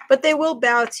 But they will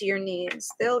bow to your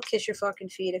needs. They'll kiss your fucking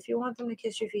feet. If you want them to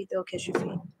kiss your feet, they'll kiss your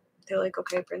feet. They're like,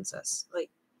 okay, princess. Like,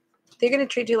 they're going to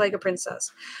treat you like a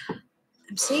princess.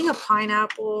 I'm seeing a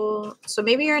pineapple. So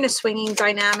maybe you're in a swinging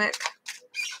dynamic.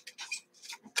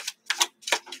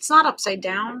 It's not upside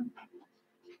down.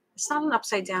 It's not an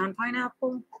upside down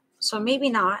pineapple. So maybe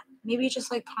not. Maybe you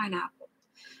just like pineapple.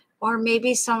 Or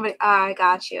maybe somebody, oh, I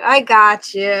got you. I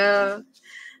got you.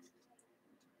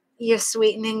 You're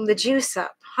sweetening the juice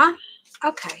up, huh?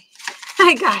 Okay.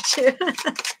 I got you.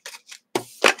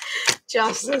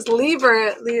 Justice.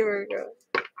 Libra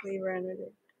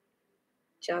energy.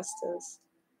 Justice.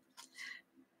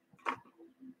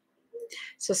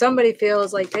 So somebody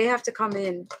feels like they have to come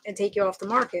in and take you off the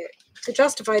market to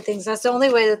justify things. That's the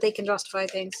only way that they can justify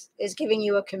things, is giving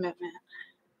you a commitment.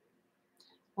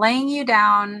 Laying you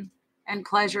down and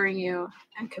pleasuring you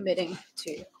and committing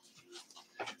to you.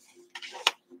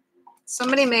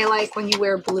 Somebody may like when you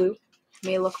wear blue. It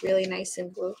may look really nice in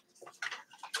blue.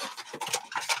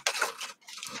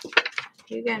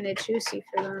 You're getting it juicy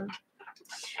for them.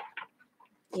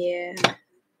 Yeah.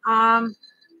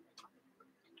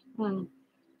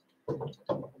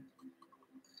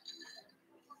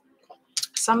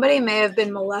 Somebody may have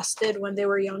been molested when they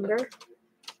were younger.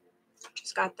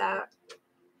 Just got that.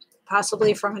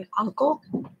 Possibly from an uncle.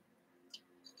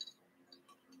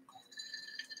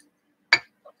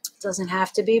 Doesn't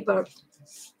have to be, but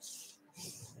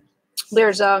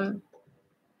there's a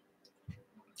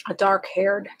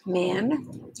dark-haired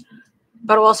man,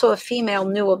 but also a female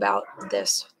knew about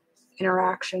this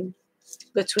interaction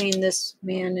between this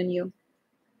man and you.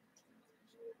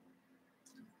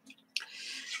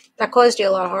 That caused you a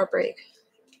lot of heartbreak.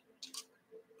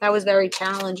 That was very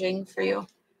challenging for you.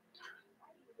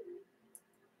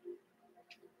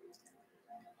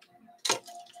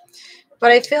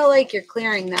 But I feel like you're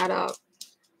clearing that up.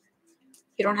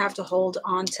 You don't have to hold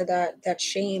on to that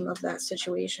shame of that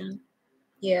situation.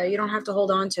 Yeah, you don't have to hold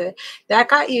on to it. That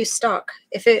got you stuck.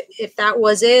 If that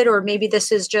was it, or maybe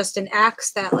this is just an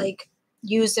ex that like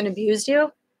used and abused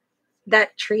you,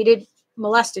 that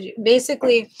molested you.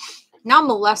 Basically, not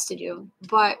molested you,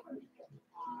 but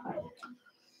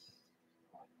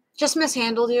just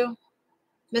mishandled you.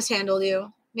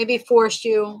 Maybe forced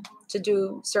you to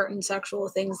do certain sexual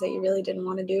things that you really didn't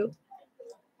want to do.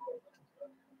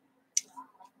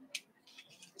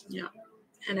 Yeah.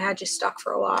 And it had you stuck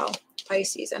for a while.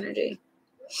 Pisces energy.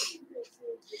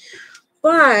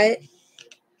 But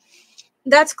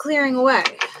that's clearing away.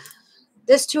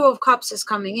 This Two of Cups is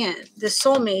coming in. This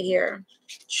soulmate here,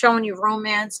 showing you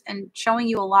romance and showing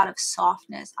you a lot of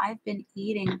softness. I've been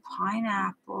eating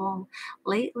pineapple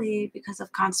lately because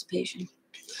of constipation.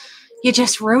 You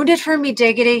just ruined it for me,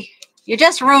 Diggity. You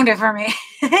just ruined it for me.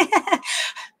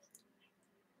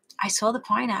 I saw the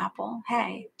pineapple.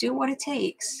 Hey, do what it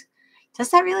takes. Does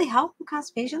that really help with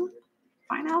constipation?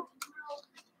 Pineapple?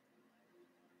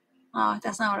 Oh,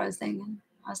 that's not what I was thinking.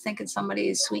 I was thinking somebody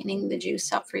is sweetening the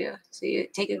juice up for you. So you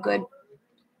take a good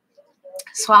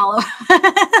swallow.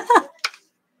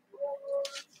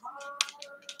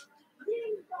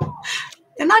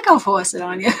 They're not going to force it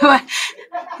on you.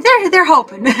 They're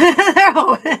hoping. They're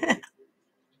hoping.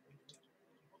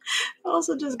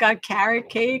 Also just got carrot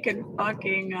cake and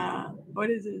fucking, what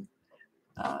is it?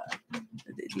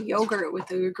 The yogurt with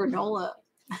the granola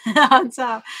on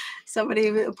top.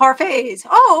 Somebody, parfaits.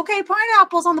 Oh, okay,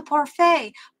 pineapples on the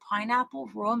parfait. Pineapple,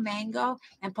 raw mango,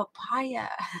 and papaya.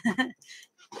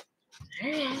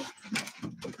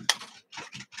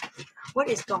 What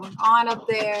is going on up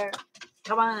there?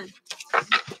 Come on.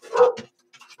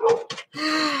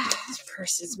 This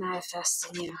person's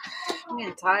manifesting you. I'm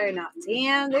getting tired now.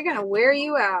 Damn, they're going to wear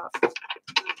you out.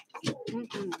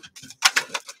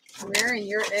 Wearing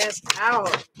your ass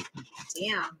out.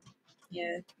 Damn.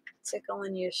 Yeah.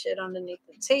 Tickling your shit underneath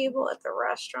the table at the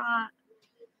restaurant.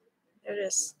 They're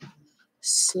just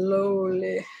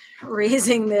slowly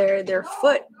raising their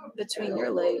foot between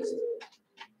your legs.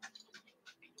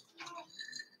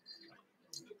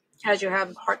 As you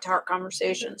have heart-to-heart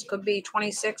conversations. Could be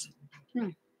 26th,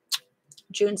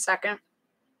 June 2nd,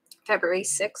 February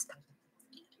 6th.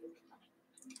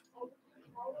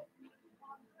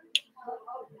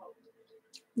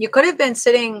 You could have been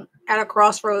sitting at a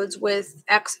crossroads with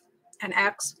an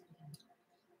ex.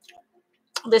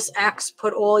 This ex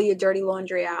put all your dirty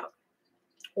laundry out.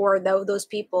 Or those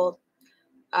people.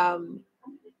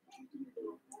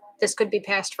 This could be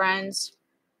past friends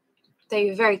that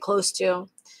you're very close to.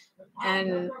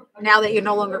 And now that you're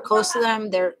no longer close to them,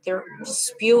 they're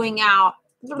spewing out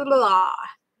blah, blah, blah,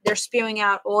 They're spewing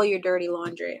out all your dirty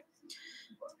laundry.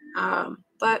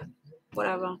 But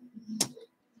whatever.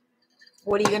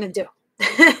 What are you going to do?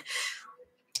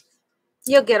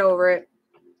 You'll get over it.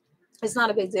 It's not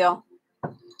a big deal.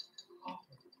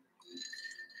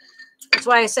 That's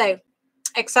why I say,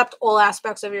 accept all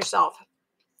aspects of yourself.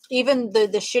 Even the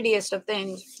shittiest of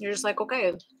things. You're just like,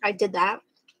 okay, I did that.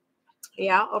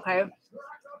 Yeah, okay.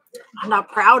 I'm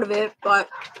not proud of it, but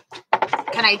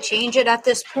can I change it at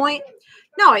this point?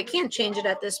 No, I can't change it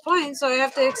at this point, so I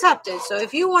have to accept it. So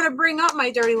if you want to bring up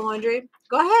my dirty laundry,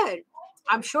 go ahead.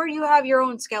 I'm sure you have your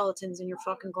own skeletons in your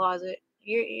fucking closet.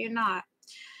 You're not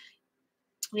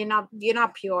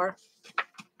pure.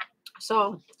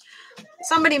 So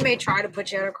somebody may try to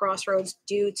put you at a crossroads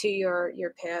due to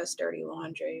your past dirty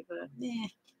laundry, but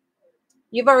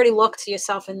you've already looked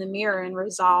yourself in the mirror and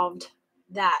resolved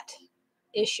that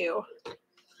issue.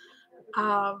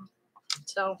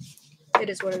 So it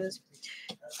is what it is.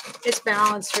 It's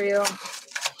balanced for you.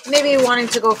 Maybe wanting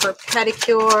to go for a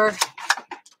pedicure.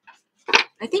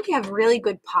 I think you have really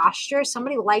good posture.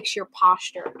 Somebody likes your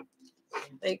posture.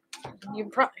 Like I'm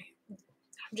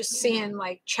just seeing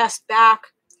like chest back,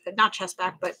 not chest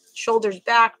back, but shoulders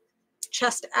back,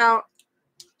 chest out,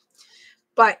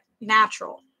 but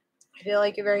natural. I feel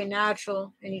like you're very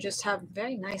natural and you just have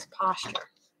very nice posture.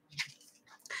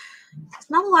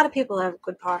 Not a lot of people have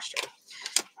good posture.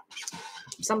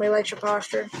 Somebody likes your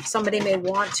posture. Somebody may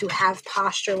want to have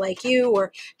posture like you,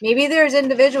 or maybe there's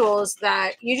individuals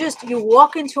that you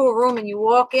walk into a room and you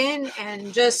walk in and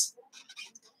you just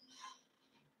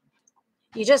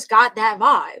got that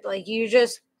vibe. Like you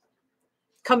just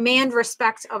command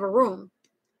respect of a room.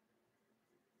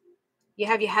 You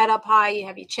have your head up high, you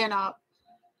have your chin up,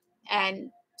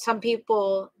 and some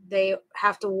people, they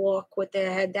have to walk with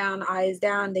their head down, eyes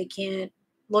down. They can't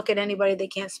look at anybody. They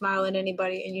can't smile at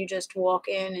anybody. And you just walk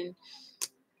in and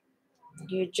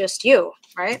you're just you,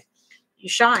 right? You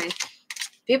shine.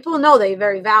 People know that you're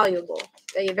very valuable,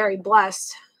 that you're very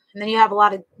blessed. And then you have a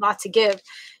lot to give.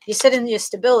 You sit in your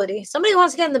stability. Somebody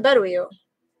wants to get in the bed with you.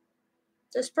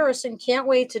 This person can't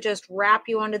wait to just wrap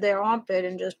you under their armpit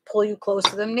and just pull you close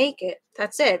to them naked.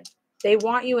 That's it. They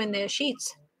want you in their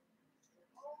sheets.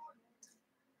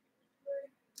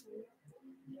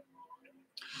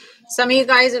 Some of you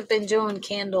guys have been doing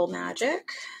candle magic.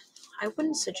 I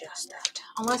wouldn't suggest that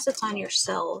unless it's on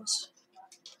yourselves.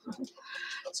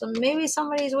 So maybe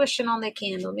somebody's wishing on their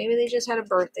candle. Maybe they just had a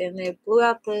birthday and they blew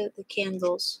out the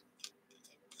candles.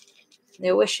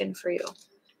 They're wishing for you.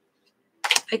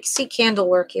 I can see candle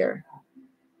work here.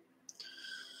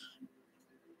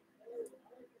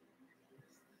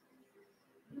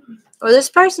 Or this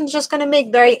person's just going to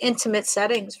make very intimate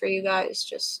settings for you guys.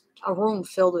 Just a room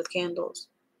filled with candles.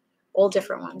 All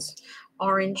different ones.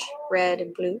 Orange, red,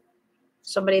 and blue.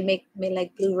 Somebody may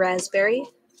like blue raspberry.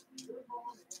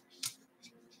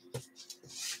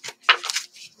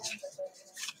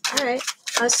 All right.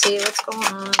 Let's see what's going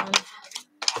on.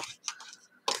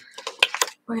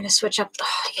 We're going to switch up.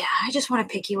 Oh, yeah, I just want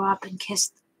to pick you up and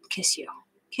kiss you.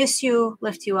 Kiss you,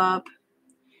 lift you up.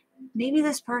 Maybe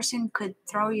this person could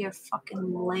throw your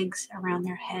fucking legs around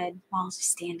their head while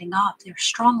standing up. They're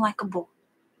strong like a bull.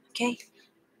 Okay?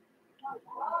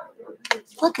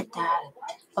 Look at that.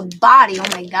 A body. Oh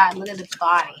my God. Look at the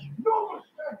body.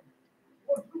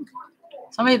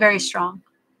 Somebody very strong.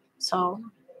 So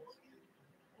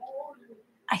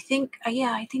I think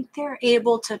they're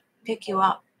able to pick you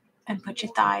up and put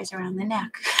your thighs around the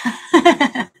neck.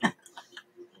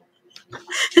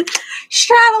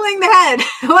 Straddling the head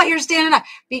while you're standing up.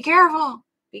 Be careful.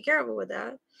 Be careful with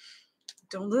that.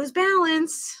 Don't lose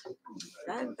balance.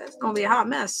 That's going to be a hot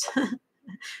mess.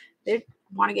 They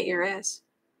want to get your ass.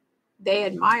 They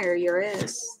admire your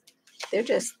ass. They're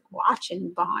just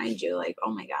watching behind you like,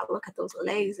 oh my God, look at those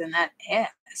legs and that ass.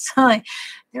 Like,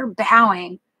 they're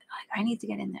bowing. Like, I need to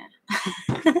get in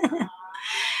there.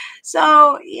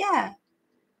 So, yeah.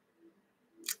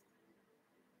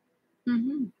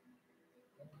 Mm-hmm.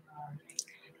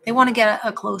 They want to get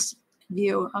a close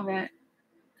view of it.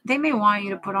 They may want you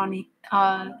to put on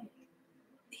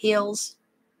heels.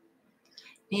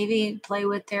 Maybe play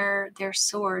with their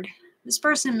sword. This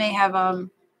person may have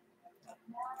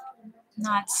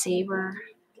not saber,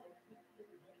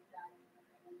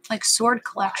 like sword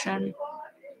collection.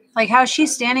 Like how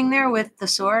she's standing there with the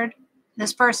sword.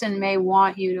 This person may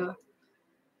want you to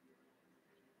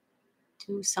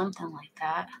do something like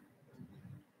that.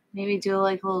 Maybe do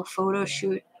like a little photo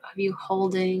shoot of you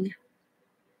holding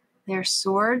their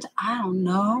swords. I don't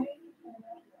know.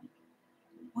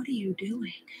 What are you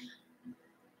doing?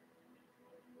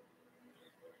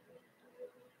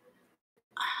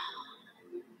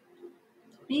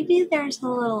 Maybe there's a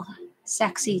little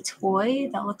sexy toy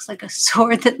that looks like a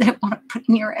sword that they want to put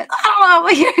in your head. I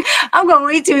don't know. I'm going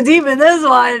way too deep in this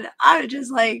one. I'm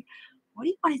just like, what do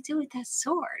you want to do with that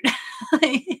sword?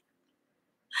 Like,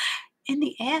 in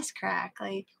the ass crack.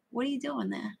 Like, what are you doing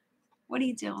there? What are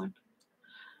you doing?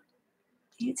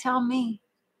 You tell me.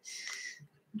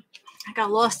 I got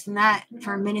lost in that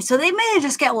for a minute. So they may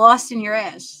just get lost in your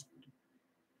ass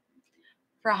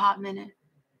for a hot minute.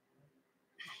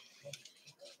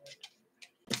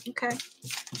 Okay.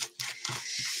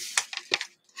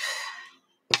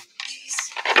 Jeez.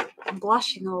 I'm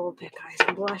blushing a little bit, guys.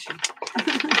 I'm blushing.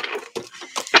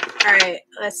 All right.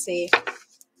 Let's see.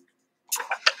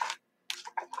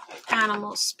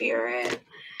 Animal spirit.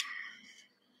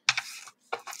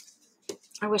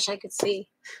 I wish I could see.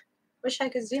 Wish I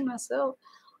could see myself.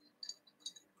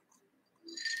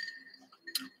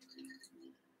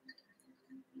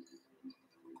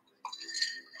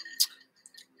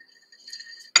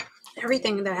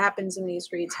 Everything that happens in these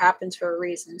reads happens for a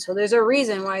reason. So there's a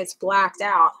reason why it's blacked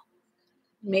out.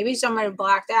 Maybe somebody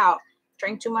blacked out.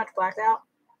 Drank too much, blacked out.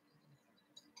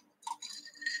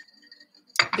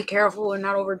 Be careful when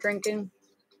not over drinking.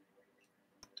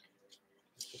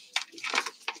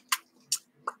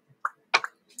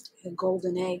 A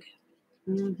golden egg.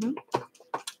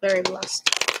 Very blessed.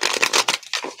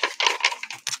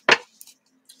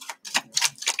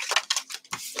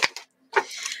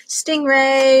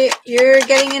 Stingray, you're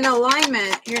getting in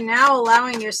alignment. You're now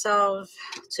allowing yourself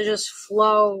to just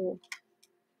flow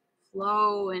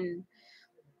and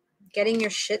getting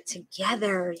your shit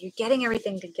together. You're getting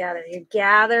everything together. You're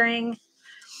gathering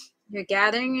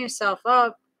yourself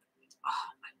up. Oh,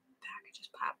 my back, I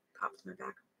just popped my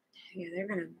back. Yeah, they're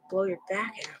going to blow your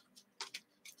back out.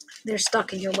 They're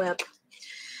stuck in your web.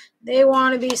 They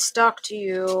want to be stuck to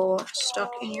you.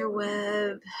 Stuck in your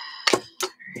web. All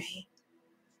right.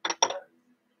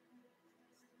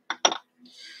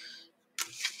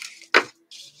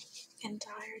 And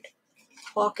tired.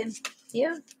 Walking.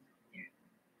 Yeah.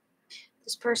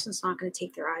 This person's not going to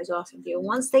take their eyes off of you.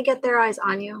 Once they get their eyes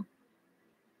on you,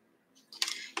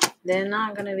 they're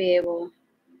not going to be able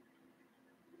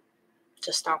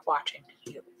to stop watching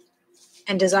you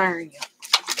and desiring you.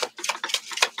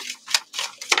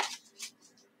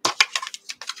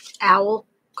 Owl,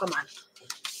 come on.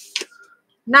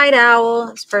 Night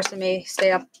owl. This person may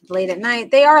stay up late at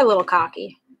night. They are a little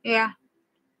cocky. Yeah.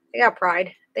 They got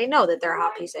pride. They know that they're a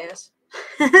hot piece of ass.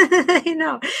 They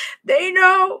know. They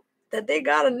know that they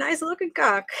got a nice looking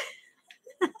cock.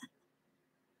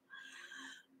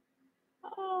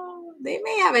 Oh, they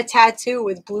may have a tattoo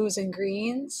with blues and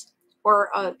greens, or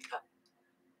a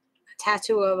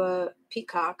tattoo of a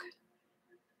peacock,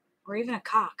 or even a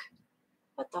cock.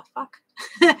 What the fuck?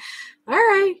 All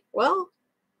right. Well,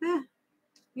 yeah,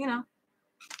 you know,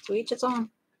 to each its own.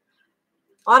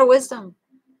 A lot of wisdom.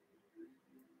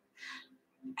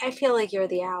 I feel like you're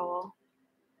the owl.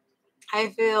 I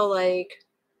feel like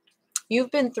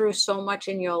you've been through so much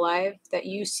in your life that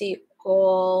you see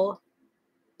all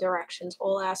directions,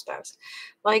 all aspects.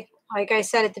 Like I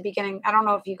said at the beginning, I don't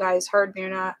know if you guys heard me or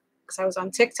not, because I was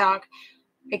on TikTok.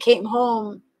 I came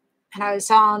home and I was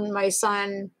telling my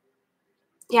son,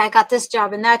 yeah, I got this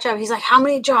job and that job. He's like, how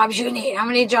many jobs you need? How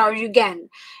many jobs you getting?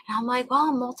 And I'm like, well,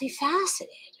 I'm multifaceted.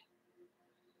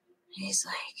 And he's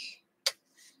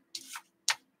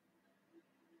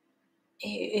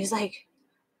like,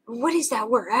 what is that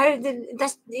word?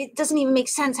 It doesn't even make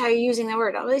sense how you're using that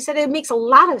word. He said it makes a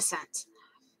lot of sense.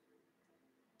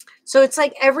 So it's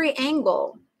like every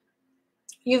angle.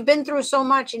 You've been through so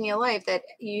much in your life that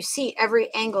you see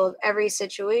every angle of every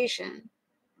situation.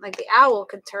 Like the owl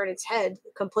could turn its head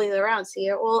completely around, see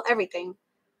it, well, everything.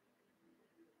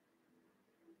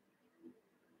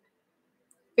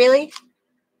 Really?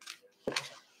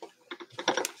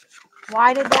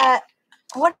 Why did that?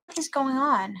 What is going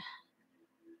on?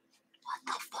 What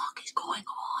the fuck is going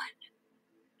on?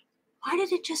 Why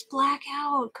did it just black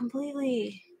out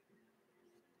completely?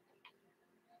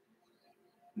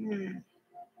 I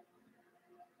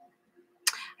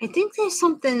think there's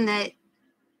something that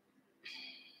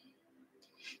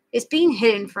is being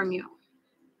hidden from you.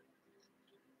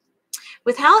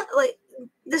 With how, like,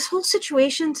 this whole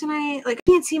situation tonight, like, I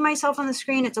can't see myself on the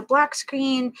screen. It's a black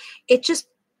screen. It just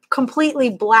completely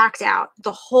blacked out.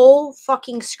 The whole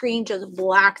fucking screen just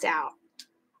blacked out.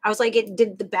 I was like,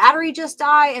 did the battery just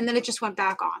die? And then it just went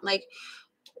back on. Like,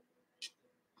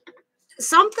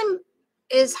 something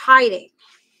is hiding.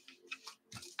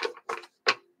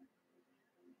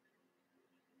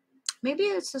 Maybe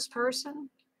it's this person.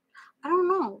 I don't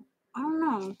know.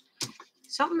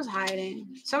 Something's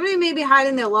hiding. Somebody may be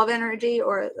hiding their love energy,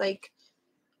 or like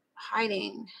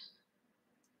hiding.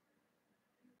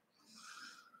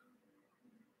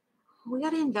 We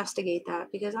got to investigate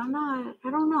that because I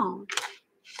don't know.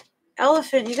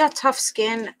 Elephant, you got tough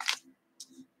skin.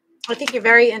 I think you're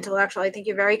very intellectual. I think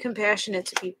you're very compassionate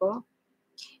to people.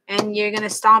 And you're going to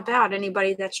stomp out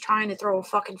anybody that's trying to throw a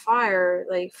fucking fire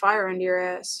under your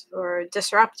ass or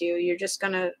disrupt you. You're just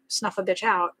going to snuff a bitch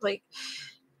out. Like,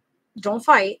 don't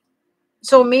fight.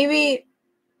 So maybe,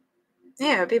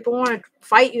 yeah, people want to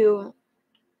fight you.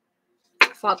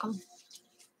 Fuck them.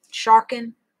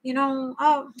 Sharking. You know,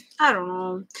 I don't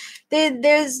know.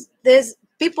 There's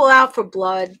people out for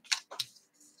blood.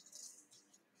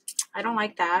 I don't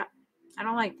like that. I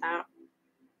don't like that.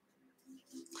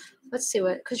 Let's see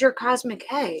what, because you're a cosmic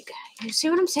egg. You see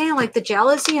what I'm saying? Like the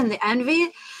jealousy and the envy.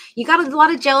 You got a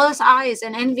lot of jealous eyes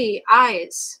and envy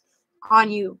eyes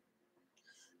on you.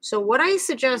 So what I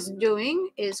suggest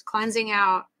doing is cleansing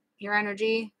out your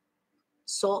energy,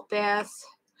 salt bath.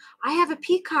 I have a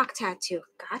peacock tattoo.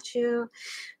 Got you.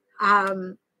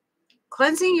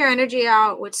 Cleansing your energy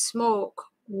out with smoke,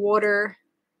 water,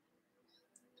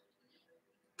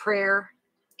 prayer.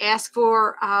 Ask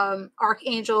for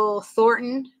Archangel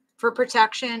Thornton for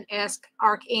protection. Ask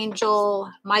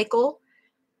Archangel Michael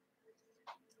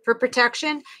for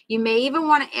protection. You may even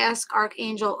want to ask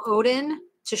Archangel Odin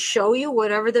to show you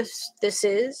whatever this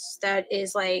is that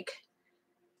is like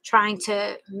trying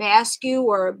to mask you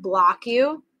or block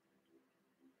you.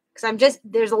 Because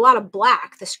there's a lot of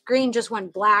black. The screen just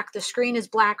went black. The screen is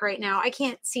black right now. I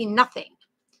can't see nothing.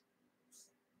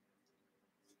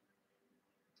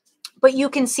 But you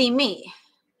can see me,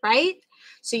 right?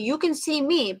 So you can see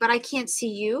me, but I can't see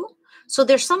you. So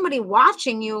there's somebody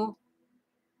watching you.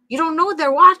 You don't know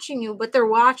they're watching you, but they're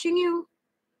watching you.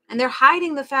 And they're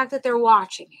hiding the fact that they're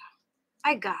watching you.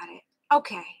 I got it.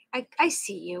 Okay. I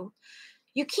see you.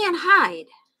 You can't hide.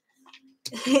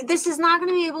 This is not going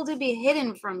to be able to be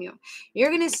hidden from you. You're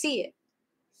going to see it.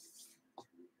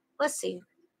 Let's see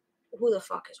who the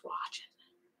fuck is watching.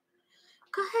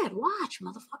 Go ahead. Watch,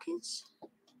 motherfuckers.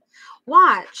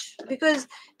 Watch, because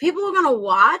people are going to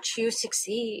watch you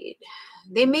succeed.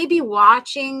 They may be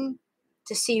watching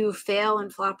to see you fail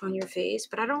and flop on your face,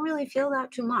 but I don't really feel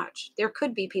that too much. There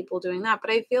could be people doing that,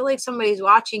 but I feel like somebody's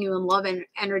watching you in love and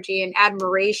energy and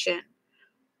admiration,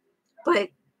 but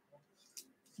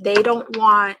they don't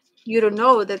want you to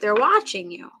know that they're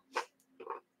watching you.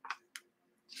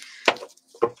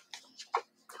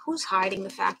 Who's hiding the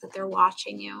fact that they're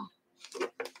watching you?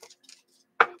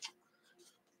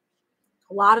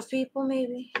 A lot of people,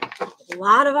 maybe. A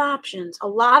lot of options. A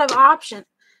lot of options.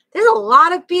 There's a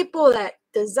lot of people that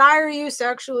desire you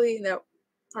sexually that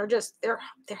are just, their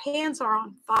hands are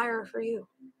on fire for you.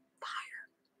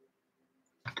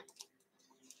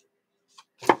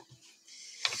 Fire.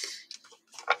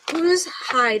 Who's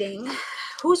hiding?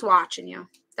 Who's watching you?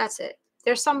 That's it.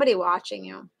 There's somebody watching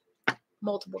you.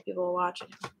 Multiple people are watching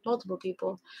you. Multiple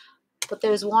people. But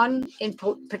there's one in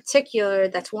particular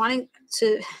that's wanting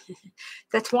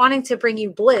to bring you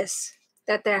bliss,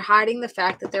 that they're hiding the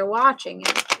fact that they're watching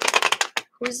you.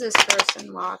 Who's this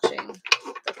person watching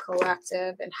the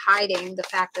collective and hiding the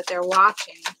fact that they're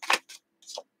watching?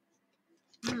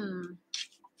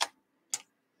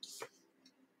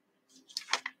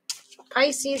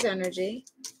 Pisces energy.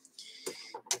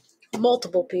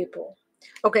 Multiple people.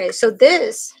 Okay, so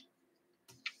this,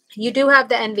 you do have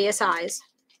the envious eyes.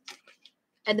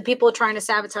 And the people are trying to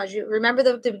sabotage you. Remember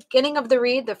the beginning of the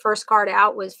read, the first card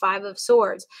out was 5 of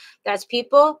Swords. That's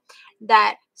people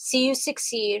that see you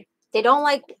succeed. They don't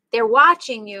like, they're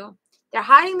watching you. They're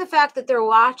hiding the fact that they're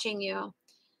watching you.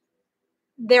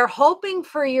 They're hoping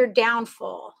for your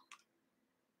downfall.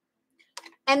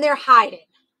 And they're hiding.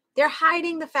 They're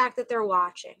hiding the fact that they're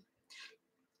watching.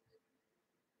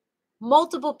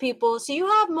 Multiple people. So you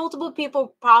have multiple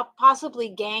people possibly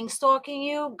gang stalking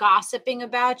you, gossiping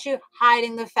about you,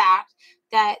 hiding the fact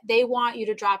that they want you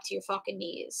to drop to your fucking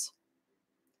knees.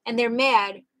 And they're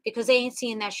mad because they ain't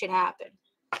seeing that shit happen.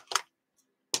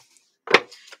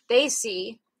 They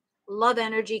see love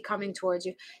energy coming towards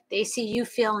you. They see you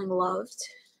feeling loved.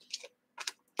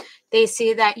 They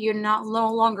see that you're no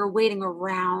longer waiting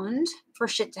around for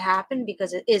shit to happen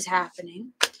because it is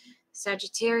happening.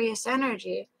 Sagittarius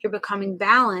energy. You're becoming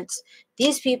balanced.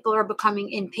 These people are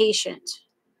becoming impatient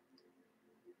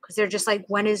because they're just like,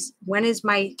 when is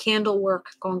my candle work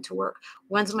going to work?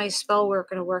 When's my spell work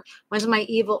going to work? When's my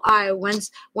evil eye? When's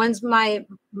my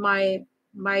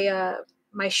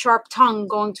sharp tongue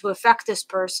going to affect this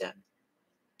person?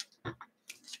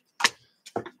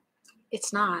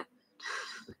 It's not,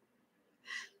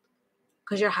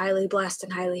 because you're highly blessed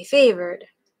and highly favored.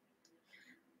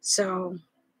 So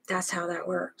That's how that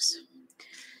works.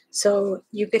 So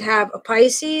you could have a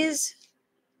Pisces,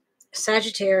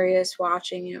 Sagittarius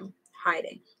watching you,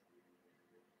 hiding.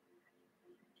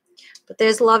 But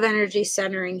there's love energy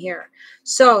centering here.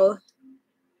 So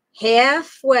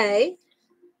halfway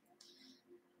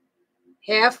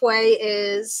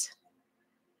is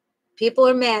people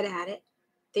are mad at it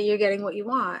that you're getting what you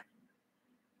want.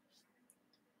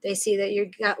 They see that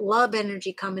you got love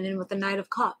energy coming in with the Knight of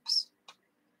Cups.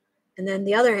 And then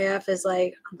the other half is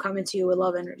like, I'm coming to you with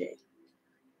love energy.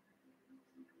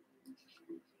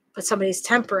 But somebody's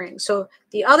tempering. So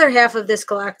the other half of this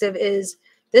collective is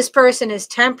this person is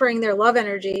tempering their love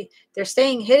energy. They're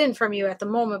staying hidden from you at the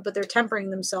moment, but they're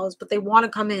tempering themselves, but they want to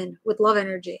come in with love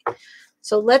energy.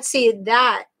 So let's see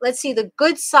that. Let's see the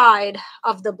good side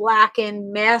of the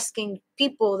blackened, masking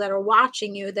people that are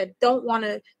watching you that don't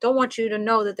want you to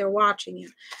know that they're watching you.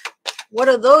 What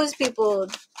are those people?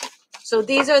 So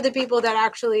these are the people that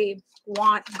actually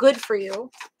want good for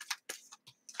you.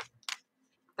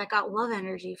 That got love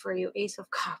energy for you, Ace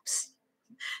of Cups.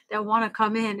 That want to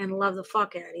come in and love the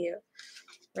fuck out of you.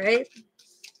 Right?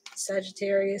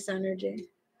 Sagittarius energy.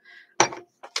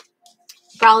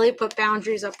 Probably put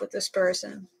boundaries up with this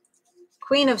person.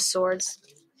 Queen of Swords.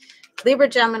 Libra,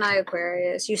 Gemini,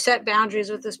 Aquarius. You set boundaries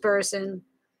with this person.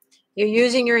 You're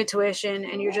using your intuition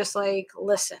and you're just like,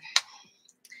 listen,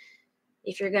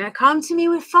 if you're going to come to me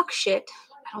with fuck shit,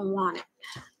 I don't want it.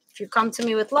 If you come to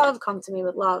me with love, come to me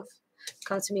with love.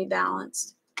 Come to me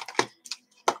balanced.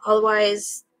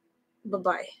 Otherwise,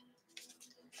 bye-bye.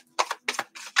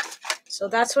 So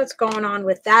that's what's going on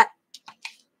with that.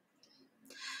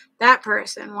 That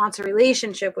person wants a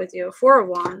relationship with you. Four of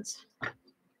Wands.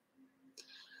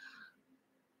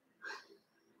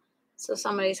 So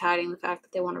somebody's hiding the fact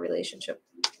that they want a relationship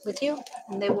with you.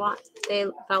 And they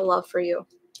got love for you.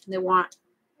 And they want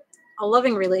a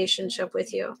loving relationship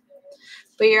with you.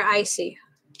 But you're icy.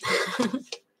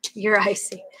 You're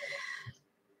icy.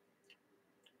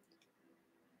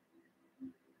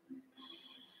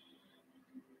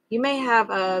 You may have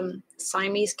a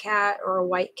Siamese cat or a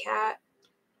white cat.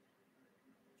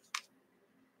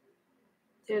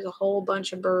 There's a whole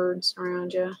bunch of birds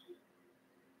around you.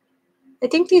 I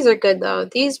think these are good, though.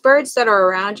 These birds that are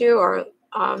around you are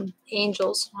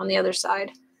angels on the other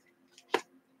side.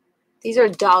 These are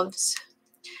doves.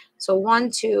 So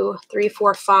 1, 2, 3,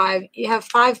 4, 5. You have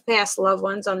 5 past loved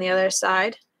ones on the other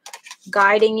side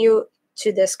guiding you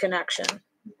to this connection.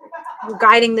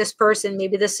 Guiding this person.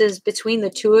 Maybe this is between the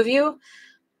two of you.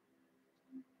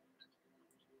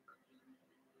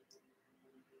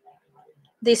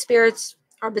 These spirits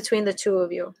are between the two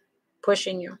of you,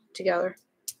 pushing you together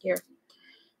here.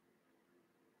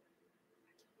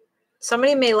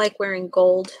 Somebody may like wearing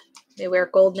gold. They wear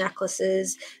gold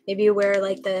necklaces. Maybe you wear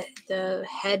like the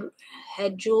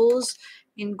head jewels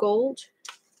in gold.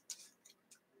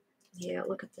 Yeah,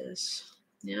 look at this.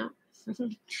 Yeah.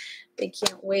 They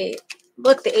can't wait.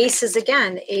 Look, the aces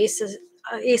again. Ace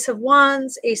of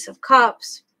Wands, Ace of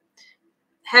Cups.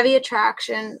 Heavy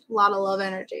attraction, a lot of love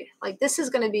energy. Like this is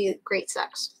going to be great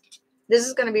sex. This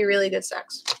is going to be really good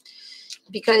sex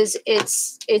because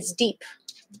it's deep.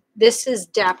 This is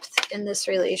depth in this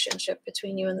relationship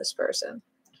between you and this person.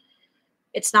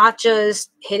 It's not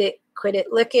just hit it, quit it,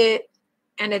 lick it,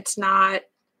 and it's not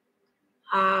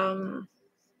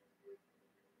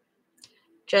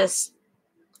just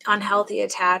unhealthy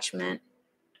attachment.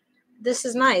 This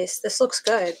is nice. This looks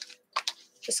good.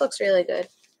 This looks really good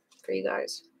for you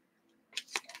guys.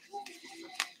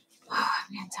 Oh,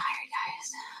 I'm getting tired,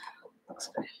 guys. Looks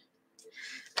good.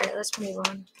 All right, let's move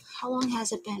on. How long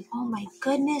has it been? Oh my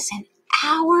goodness, an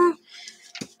hour?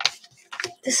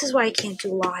 This is why I can't do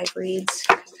live reads.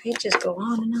 I just go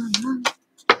on and on and on.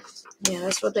 Yeah,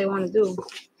 that's what they want to do.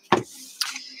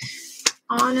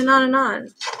 On and on and on.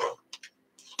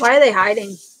 Why are they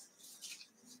hiding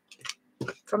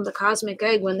from the cosmic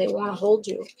egg when they want to hold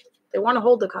you? They want to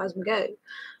hold the cosmic egg.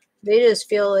 They just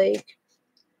feel like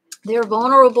they're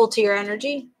vulnerable to your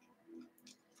energy.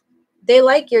 They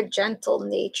like your gentle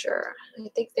nature. I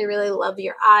think they really love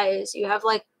your eyes. You have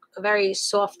like a very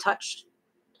soft touch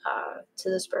to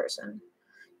this person.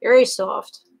 You're very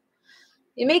soft.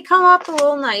 You may come up a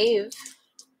little naive.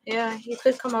 Yeah, you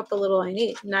could come up a little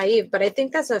naive, but I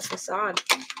think that's a facade,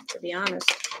 to be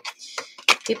honest.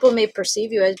 People may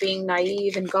perceive you as being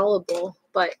naive and gullible,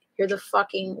 but you're the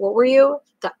fucking, what were you?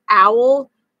 The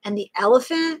owl and the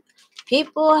elephant?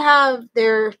 People have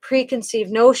their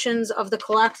preconceived notions of the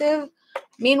collective.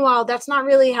 Meanwhile, that's not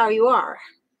really how you are.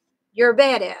 You're a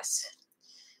badass.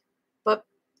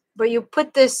 But you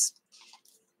put this,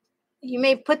 you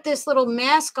may put this little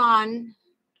mask on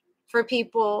for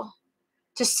people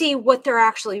to see what they're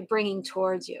actually bringing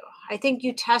towards you. I think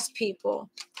you test people.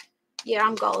 Yeah,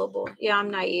 I'm gullible. Yeah, I'm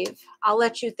naive. I'll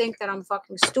let you think that I'm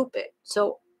fucking stupid.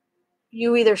 So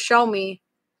you either show me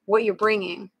what you're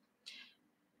bringing.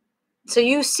 So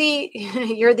you see,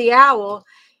 you're the owl.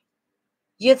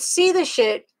 You see the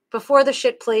shit before the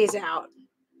shit plays out.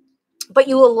 But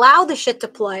you allow the shit to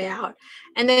play out.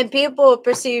 And then people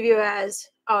perceive you as,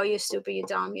 oh, you're stupid, you're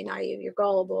dumb, you're naive, you're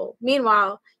gullible.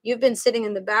 Meanwhile, you've been sitting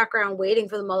in the background waiting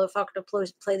for the motherfucker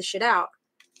to play the shit out.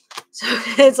 So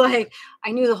it's like,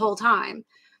 I knew the whole time.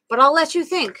 But I'll let you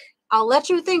think. I'll let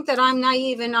you think that I'm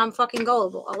naive and I'm fucking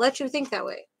gullible. I'll let you think that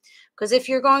way. Because if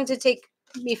you're going to take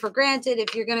me for granted,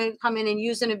 if you're going to come in and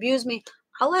use and abuse me,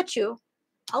 I'll let you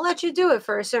do it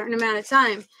for a certain amount of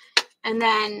time. And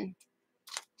then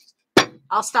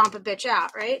I'll stomp a bitch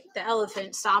out, right? The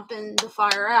elephant stomping the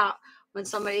fire out when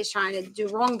somebody's trying to do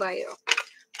wrong by you.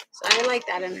 So I like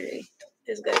that energy.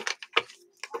 It's good.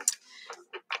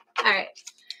 All right.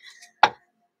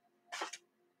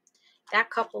 That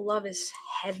couple love is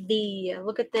heavy.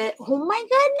 Look at that. Oh my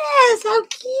goodness, how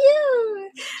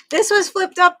cute. This was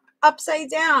flipped upside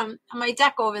down on my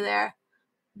deck over there.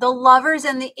 The Lovers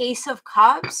and the Ace of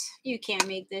Cups. You can't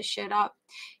make this shit up.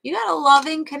 You got a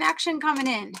loving connection coming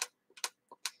in.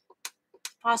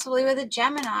 Possibly with a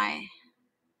Gemini.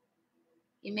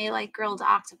 You may like grilled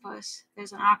octopus.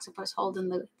 There's an octopus holding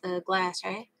the glass,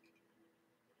 right?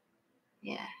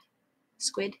 Yeah.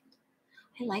 Squid.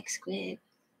 I like squid.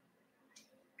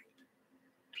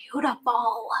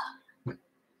 Beautiful.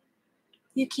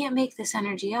 You can't make this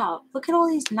energy up. Look at all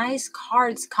these nice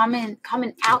cards coming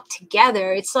out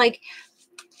together. It's like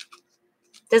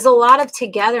there's a lot of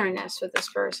togetherness with this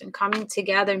person. Coming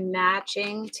together,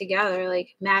 matching together,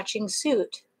 like matching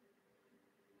suit.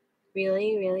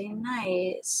 Really, really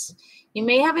nice. You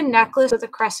may have a necklace with a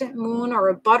crescent moon or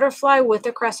a butterfly with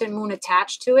a crescent moon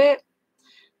attached to it.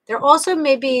 There also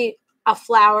may be a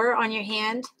flower on your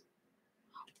hand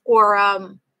or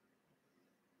a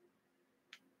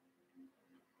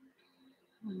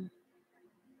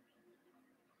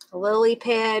lily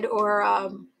pad or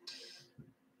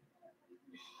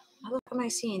what am I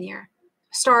seeing here?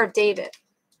 Star of David.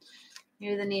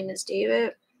 Maybe the name is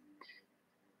David.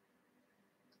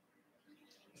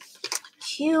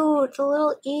 Cute, the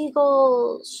little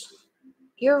eagles.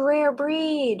 You're a rare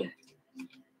breed.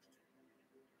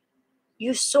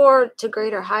 You soar to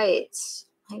greater heights.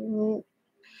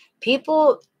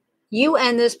 People, you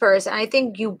and this person, I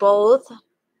think you both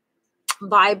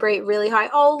vibrate really high.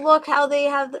 Oh, look how they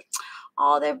have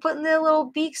they're putting their little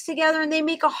beaks together and they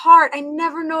make a heart. I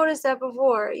never noticed that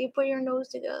before. You put your nose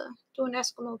together, doing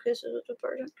Eskimo kisses with the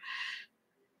person.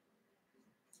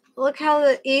 Look how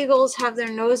the eagles have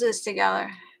their noses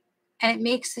together and it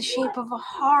makes the shape of a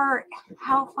heart.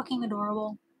 How fucking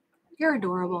adorable. You're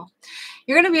adorable.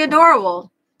 You're going to be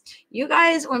adorable. You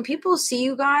guys, when people see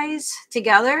you guys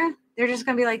together, they're just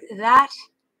going to be like, that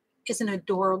is an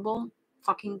adorable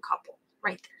fucking couple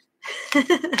right there.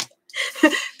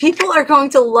 People are going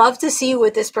to love to see you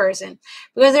with this person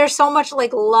because there's so much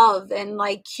like love and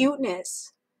like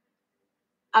cuteness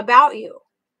about you.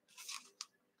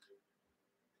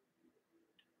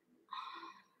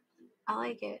 I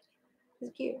like it.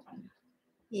 It's cute.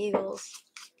 Eagles.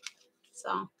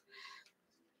 So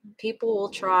people will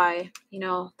try,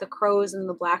 the crows and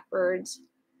the blackbirds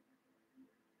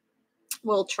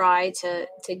will try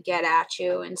to get at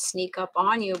you and sneak up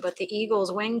on you, but the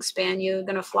eagle's wingspan, you're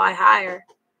going to fly higher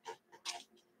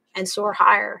and soar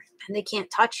higher, and they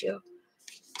can't touch you.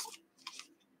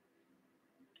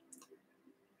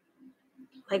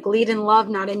 Like lead in love,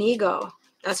 not in ego.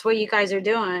 That's what you guys are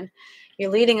doing. You're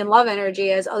leading in love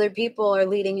energy as other people are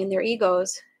leading in their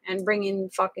egos and bringing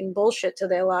fucking bullshit to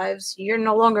their lives. You're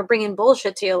no longer bringing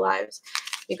bullshit to your lives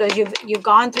because you've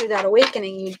gone through that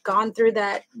awakening. You've gone through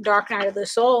that dark night of the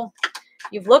soul.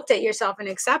 You've looked at yourself and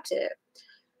accepted it.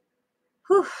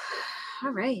 Whew.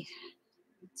 All right.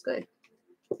 That's good.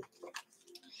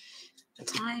 What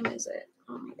time is it?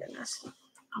 Oh my goodness.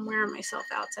 I'm wearing myself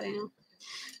out today.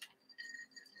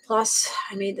 Plus,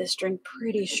 I made this drink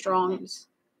pretty strong. It's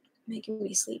making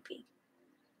me sleepy.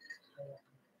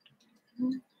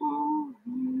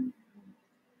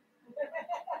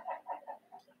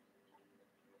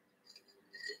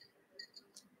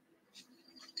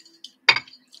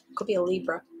 Could be a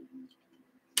Libra.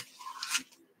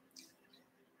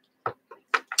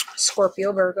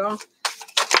 Scorpio, Virgo.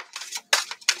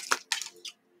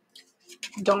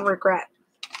 Don't regret.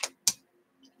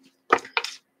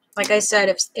 Like I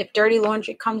said, if dirty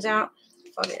laundry comes out,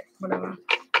 fuck it, whatever.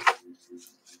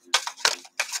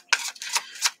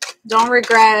 Don't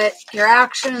regret your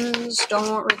actions.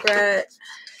 Don't regret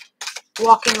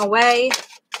walking away.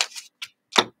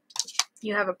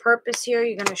 You have a purpose here.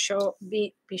 You're going to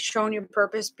be shown your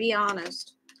purpose. Be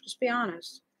honest. Just be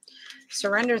honest.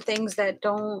 Surrender things that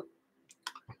don't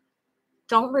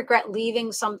regret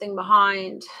leaving something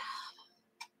behind.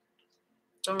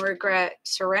 Don't regret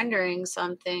surrendering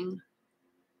something.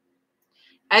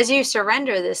 As you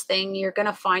surrender this thing, you're going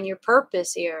to find your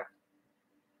purpose here.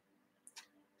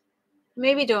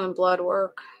 Maybe doing blood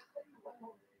work.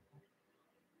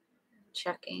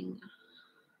 Checking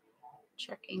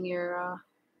your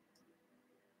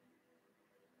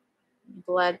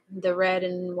blood, the red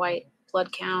and white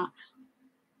blood count.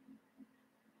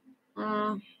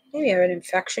 Maybe you have an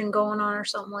infection going on or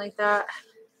something like that.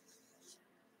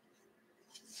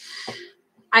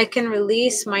 I can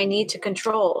release my need to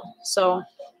control. So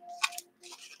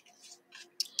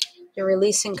you're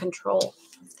releasing control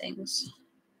of things.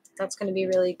 That's going to be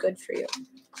really good for you.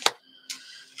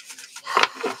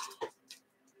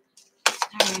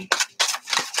 All right.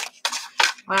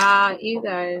 Wow, you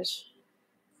guys.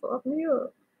 Fuck me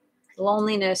up.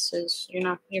 Loneliness is,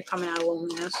 you're coming out of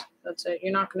loneliness. That's it.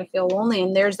 You're not going to feel lonely.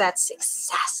 And there's that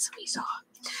success we saw.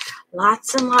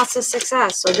 Lots and lots of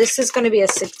success. So this is going to be a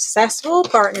successful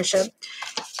partnership.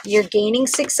 You're gaining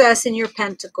success in your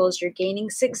pentacles. You're gaining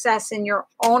success in your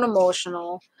own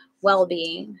emotional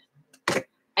well-being.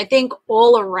 I think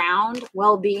all around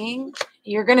well-being,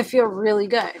 you're going to feel really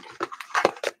good.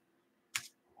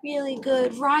 Really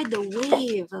good. Ride the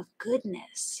wave of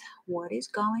goodness. What is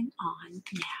going on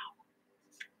now?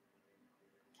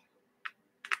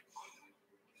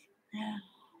 Yeah.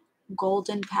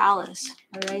 Golden Palace.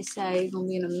 What did I say? You're going to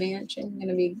be in a mansion. You're going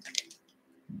to be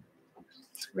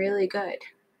really good.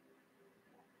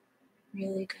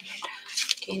 Really good.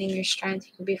 Gaining your strength.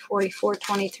 You can be 44,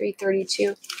 23,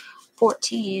 32,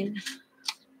 14.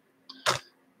 I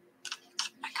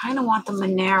kind of want the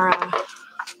Monera,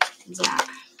 Zach.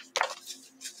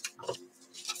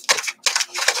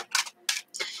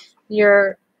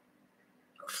 You're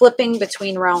flipping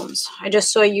between realms. I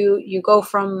just saw you go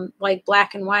from like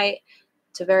black and white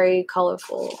to very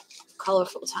colorful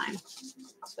time.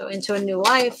 So into a new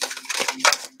life.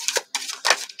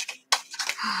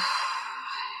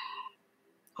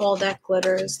 All that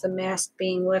glitters, the mask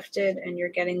being lifted, and you're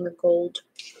getting the gold.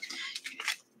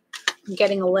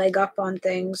 Getting a leg up on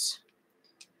things.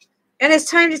 And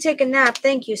it's time to take a nap.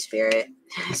 Thank you, Spirit.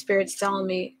 Spirit's telling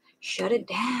me, shut it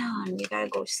down. You gotta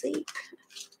go sleep.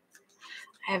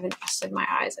 I haven't rested my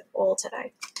eyes at all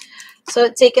today.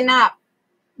 So take a nap.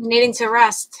 Needing to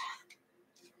rest.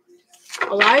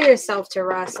 Allow yourself to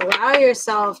rest. Allow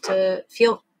yourself to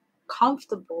feel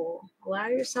comfortable. Allow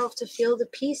yourself to feel the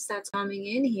peace that's coming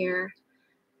in here.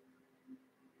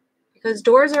 Because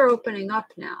doors are opening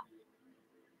up now.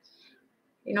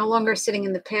 You're no longer sitting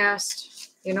in the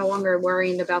past. You're no longer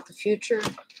worrying about the future.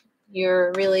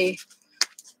 You're really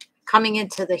coming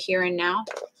into the here and now.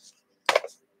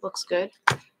 Looks good.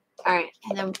 All right.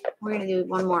 And then we're going to do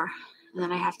one more. And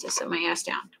then I have to sit my ass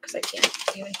down because I can't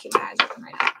even keep my eyes open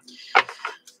right now.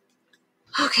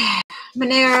 Okay.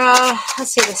 Monera.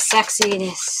 Let's see the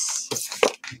sexiness.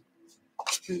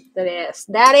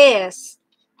 That is.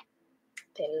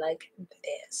 They like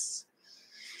this.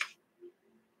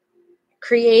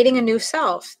 Creating a new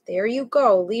self. There you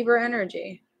go. Libra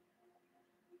energy.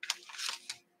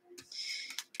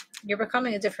 You're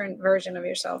becoming a different version of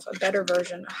yourself, a better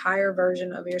version, a higher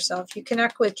version of yourself. You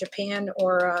connect with Japan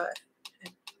or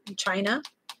China.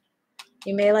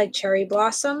 You may like cherry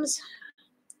blossoms.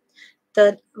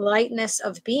 The lightness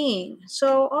of being.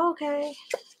 So, okay.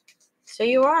 So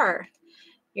you are.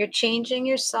 You're changing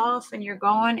yourself and you're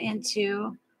going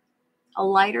into a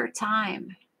lighter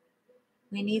time.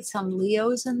 We need some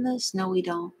Leos in this? No, we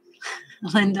don't.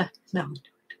 Linda, no.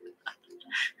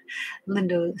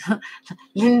 Lindo.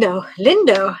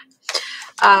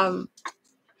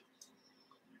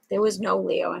 There was no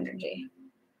Leo energy.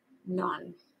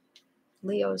 None.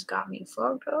 Leo's got me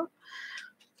fucked up.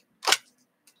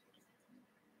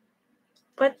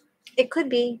 But it could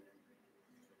be.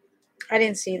 I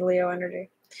didn't see Leo energy.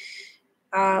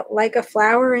 Like a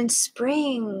flower in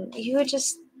spring.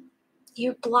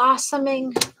 You're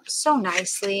blossoming so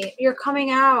nicely. You're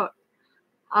coming out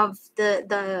of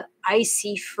the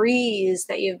icy freeze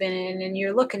that you've been in, and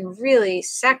you're looking really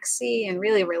sexy and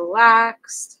really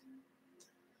relaxed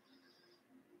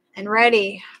and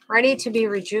ready to be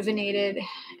rejuvenated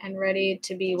and ready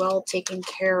to be well taken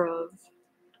care of.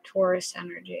 Taurus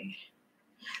energy.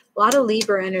 A lot of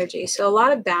Libra energy. So a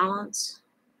lot of balance.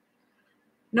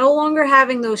 No longer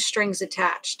having those strings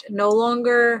attached. No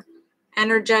longer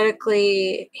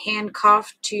energetically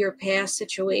handcuffed to your past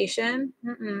situation.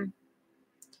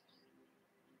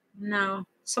 No.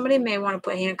 Somebody may want to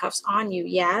put handcuffs on you,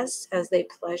 yes, as they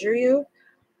pleasure you,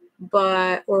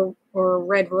 but or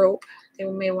red rope. They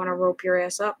may want to rope your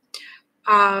ass up.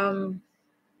 Have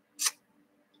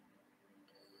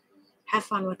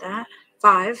fun with that.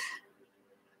 5.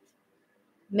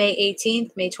 May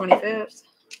 18th, May 25th.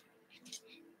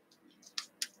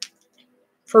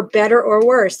 For better or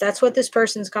worse. That's what this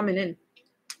person's coming in.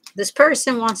 This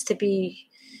person wants to be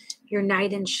your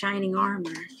knight in shining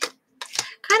armor.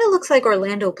 Kind of looks like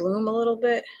Orlando Bloom a little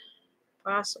bit.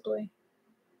 Possibly.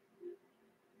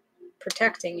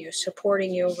 Protecting you,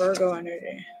 supporting you, Virgo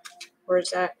energy. Or is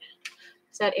that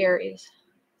Aries?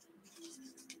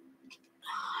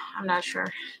 I'm not sure.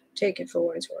 Take it for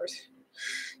what it's worth.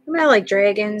 You might like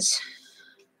dragons.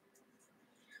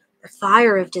 The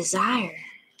fire of desire.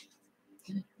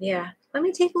 Yeah. Let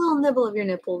me take a little nibble of your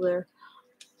nipple there.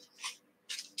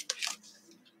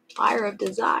 Fire of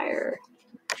desire.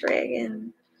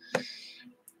 Dragon.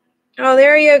 Oh,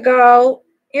 there you go.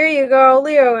 Here you go.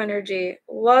 Leo energy.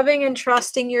 Loving and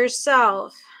trusting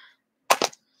yourself.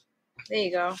 There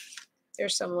you go.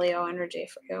 There's some Leo energy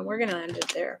for you. We're going to end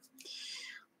it there.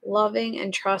 Loving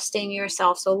and trusting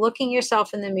yourself. So looking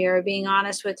yourself in the mirror, being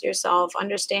honest with yourself,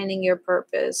 understanding your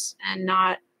purpose, and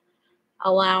not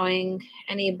allowing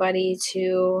anybody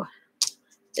to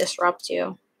disrupt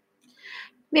you.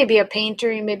 Maybe a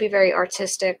painter, you may be very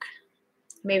artistic,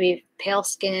 maybe pale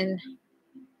skin.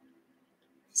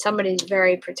 Somebody's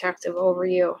very protective over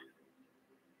you.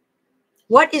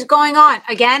 What is going on?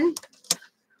 Again?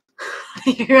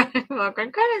 You're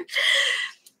gonna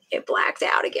get blacked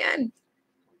out again.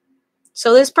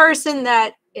 So this person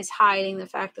that is hiding the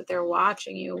fact that they're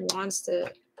watching you wants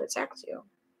to protect you.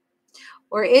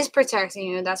 Or is protecting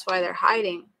you. That's why they're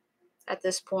hiding at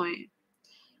this point.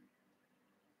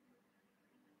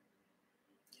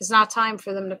 It's not time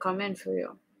for them to come in for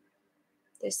you.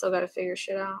 They still got to figure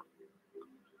shit out.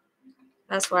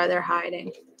 That's why they're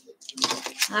hiding.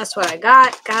 That's what I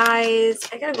got, guys.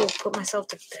 I got to go put myself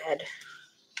to bed.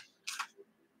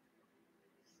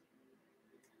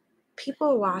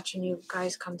 People are watching you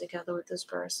guys come together with this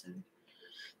person.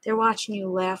 They're watching you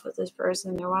laugh with this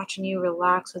person. They're watching you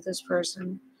relax with this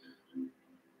person.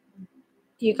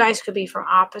 You guys could be from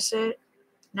opposite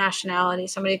nationality.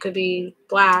 Somebody could be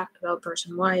black, the other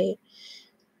person white.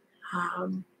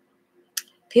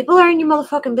 People are in your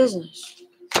motherfucking business.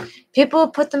 People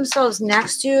put themselves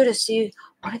next to you to see,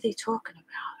 what are they talking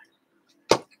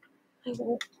about? Like,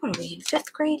 what are we in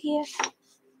 5th grade here?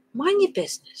 Mind your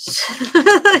business.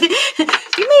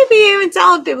 You may be even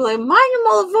telling people, like, mind your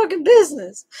motherfucking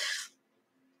business.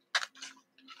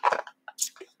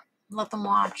 Let them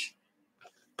watch.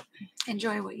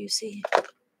 Enjoy what you see.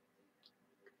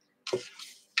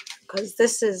 Because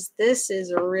this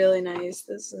is a really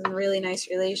nice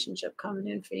relationship coming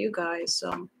in for you guys.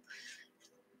 So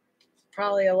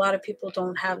probably a lot of people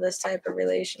don't have this type of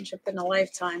relationship in a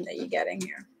lifetime that you're getting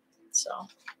here. So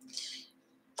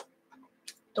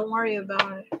don't worry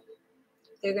about it.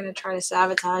 They're going to try to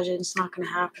sabotage it. It's not going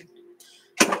to happen.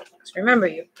 Because remember,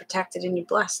 you're protected and you're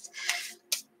blessed.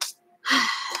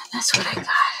 That's what I got.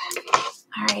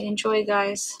 All right, enjoy,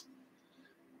 guys.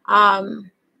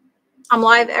 I'm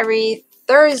live every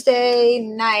Thursday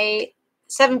night,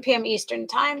 7 p.m. Eastern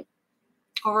time,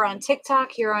 over on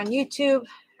TikTok, here on YouTube.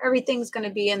 Everything's going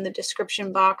to be in the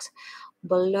description box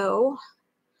below.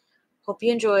 Hope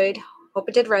you enjoyed. Hope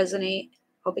it did resonate.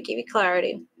 Hope it gave you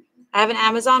clarity. I have an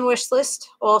Amazon wish list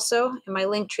also in my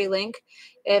Linktree link.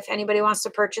 If anybody wants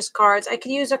to purchase cards, I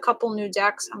could use a couple new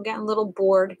decks. I'm getting a little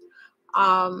bored.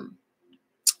 I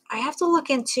have to look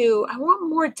into, I want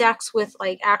more decks with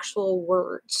like actual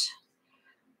words.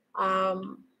 I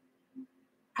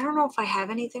don't know if I have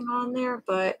anything on there,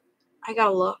 but I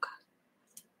gotta look.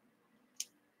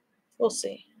 We'll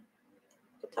see.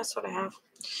 But that's what I have.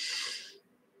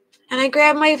 And I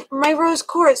grabbed my rose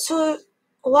quartz. So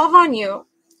love on you.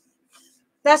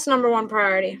 That's number one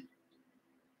priority.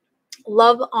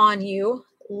 Love on you.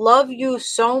 Love you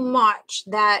so much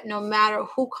that no matter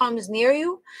who comes near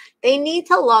you, they need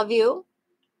to love you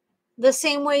the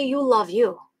same way you love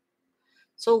you.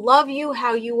 So love you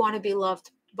how you want to be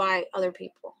loved by other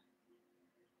people.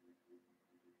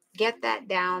 Get that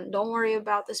down. Don't worry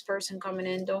about this person coming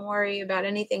in. Don't worry about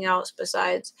anything else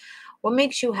besides what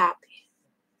makes you happy.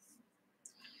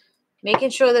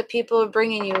 Making sure that people are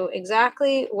bringing you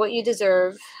exactly what you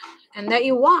deserve and that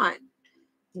you want.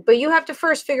 But you have to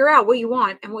first figure out what you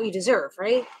want and what you deserve,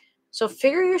 right? So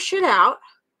figure your shit out.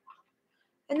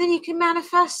 And then you can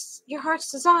manifest your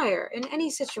heart's desire in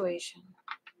any situation.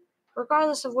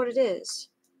 Regardless of what it is.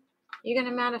 You're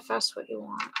going to manifest what you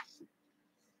want.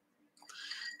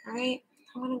 All right?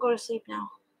 I'm going to go to sleep now.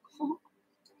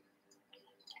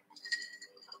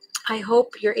 I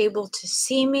hope you're able to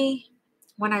see me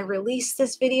when I release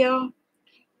this video.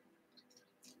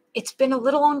 It's been a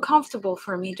little uncomfortable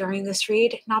for me during this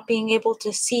read, not being able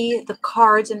to see the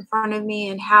cards in front of me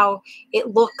and how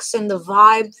it looks and the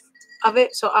vibe of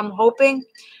it. So I'm hoping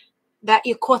that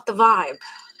you caught the vibe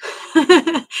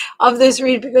of this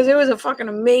read, because it was a fucking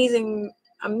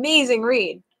amazing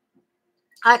read.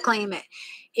 I claim it.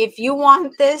 If you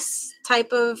want this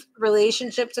type of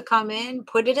relationship to come in,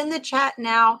 put it in the chat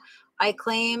now. I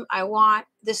claim, I want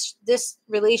this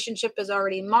relationship is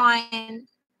already mine.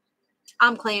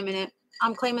 I'm claiming it.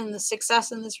 I'm claiming the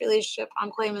success in this relationship.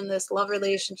 I'm claiming this love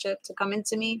relationship to come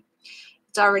into me.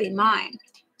 It's already mine.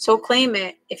 So claim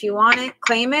it. If you want it,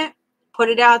 claim it. Put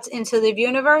it out into the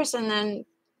universe and then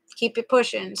keep it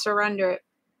pushing. Surrender it.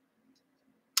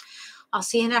 I'll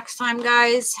see you next time,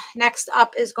 guys. Next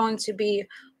up is going to be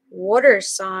water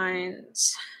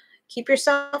signs. Keep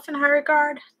yourself in high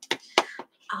regard.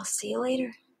 I'll see you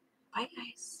later. Bye,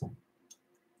 guys.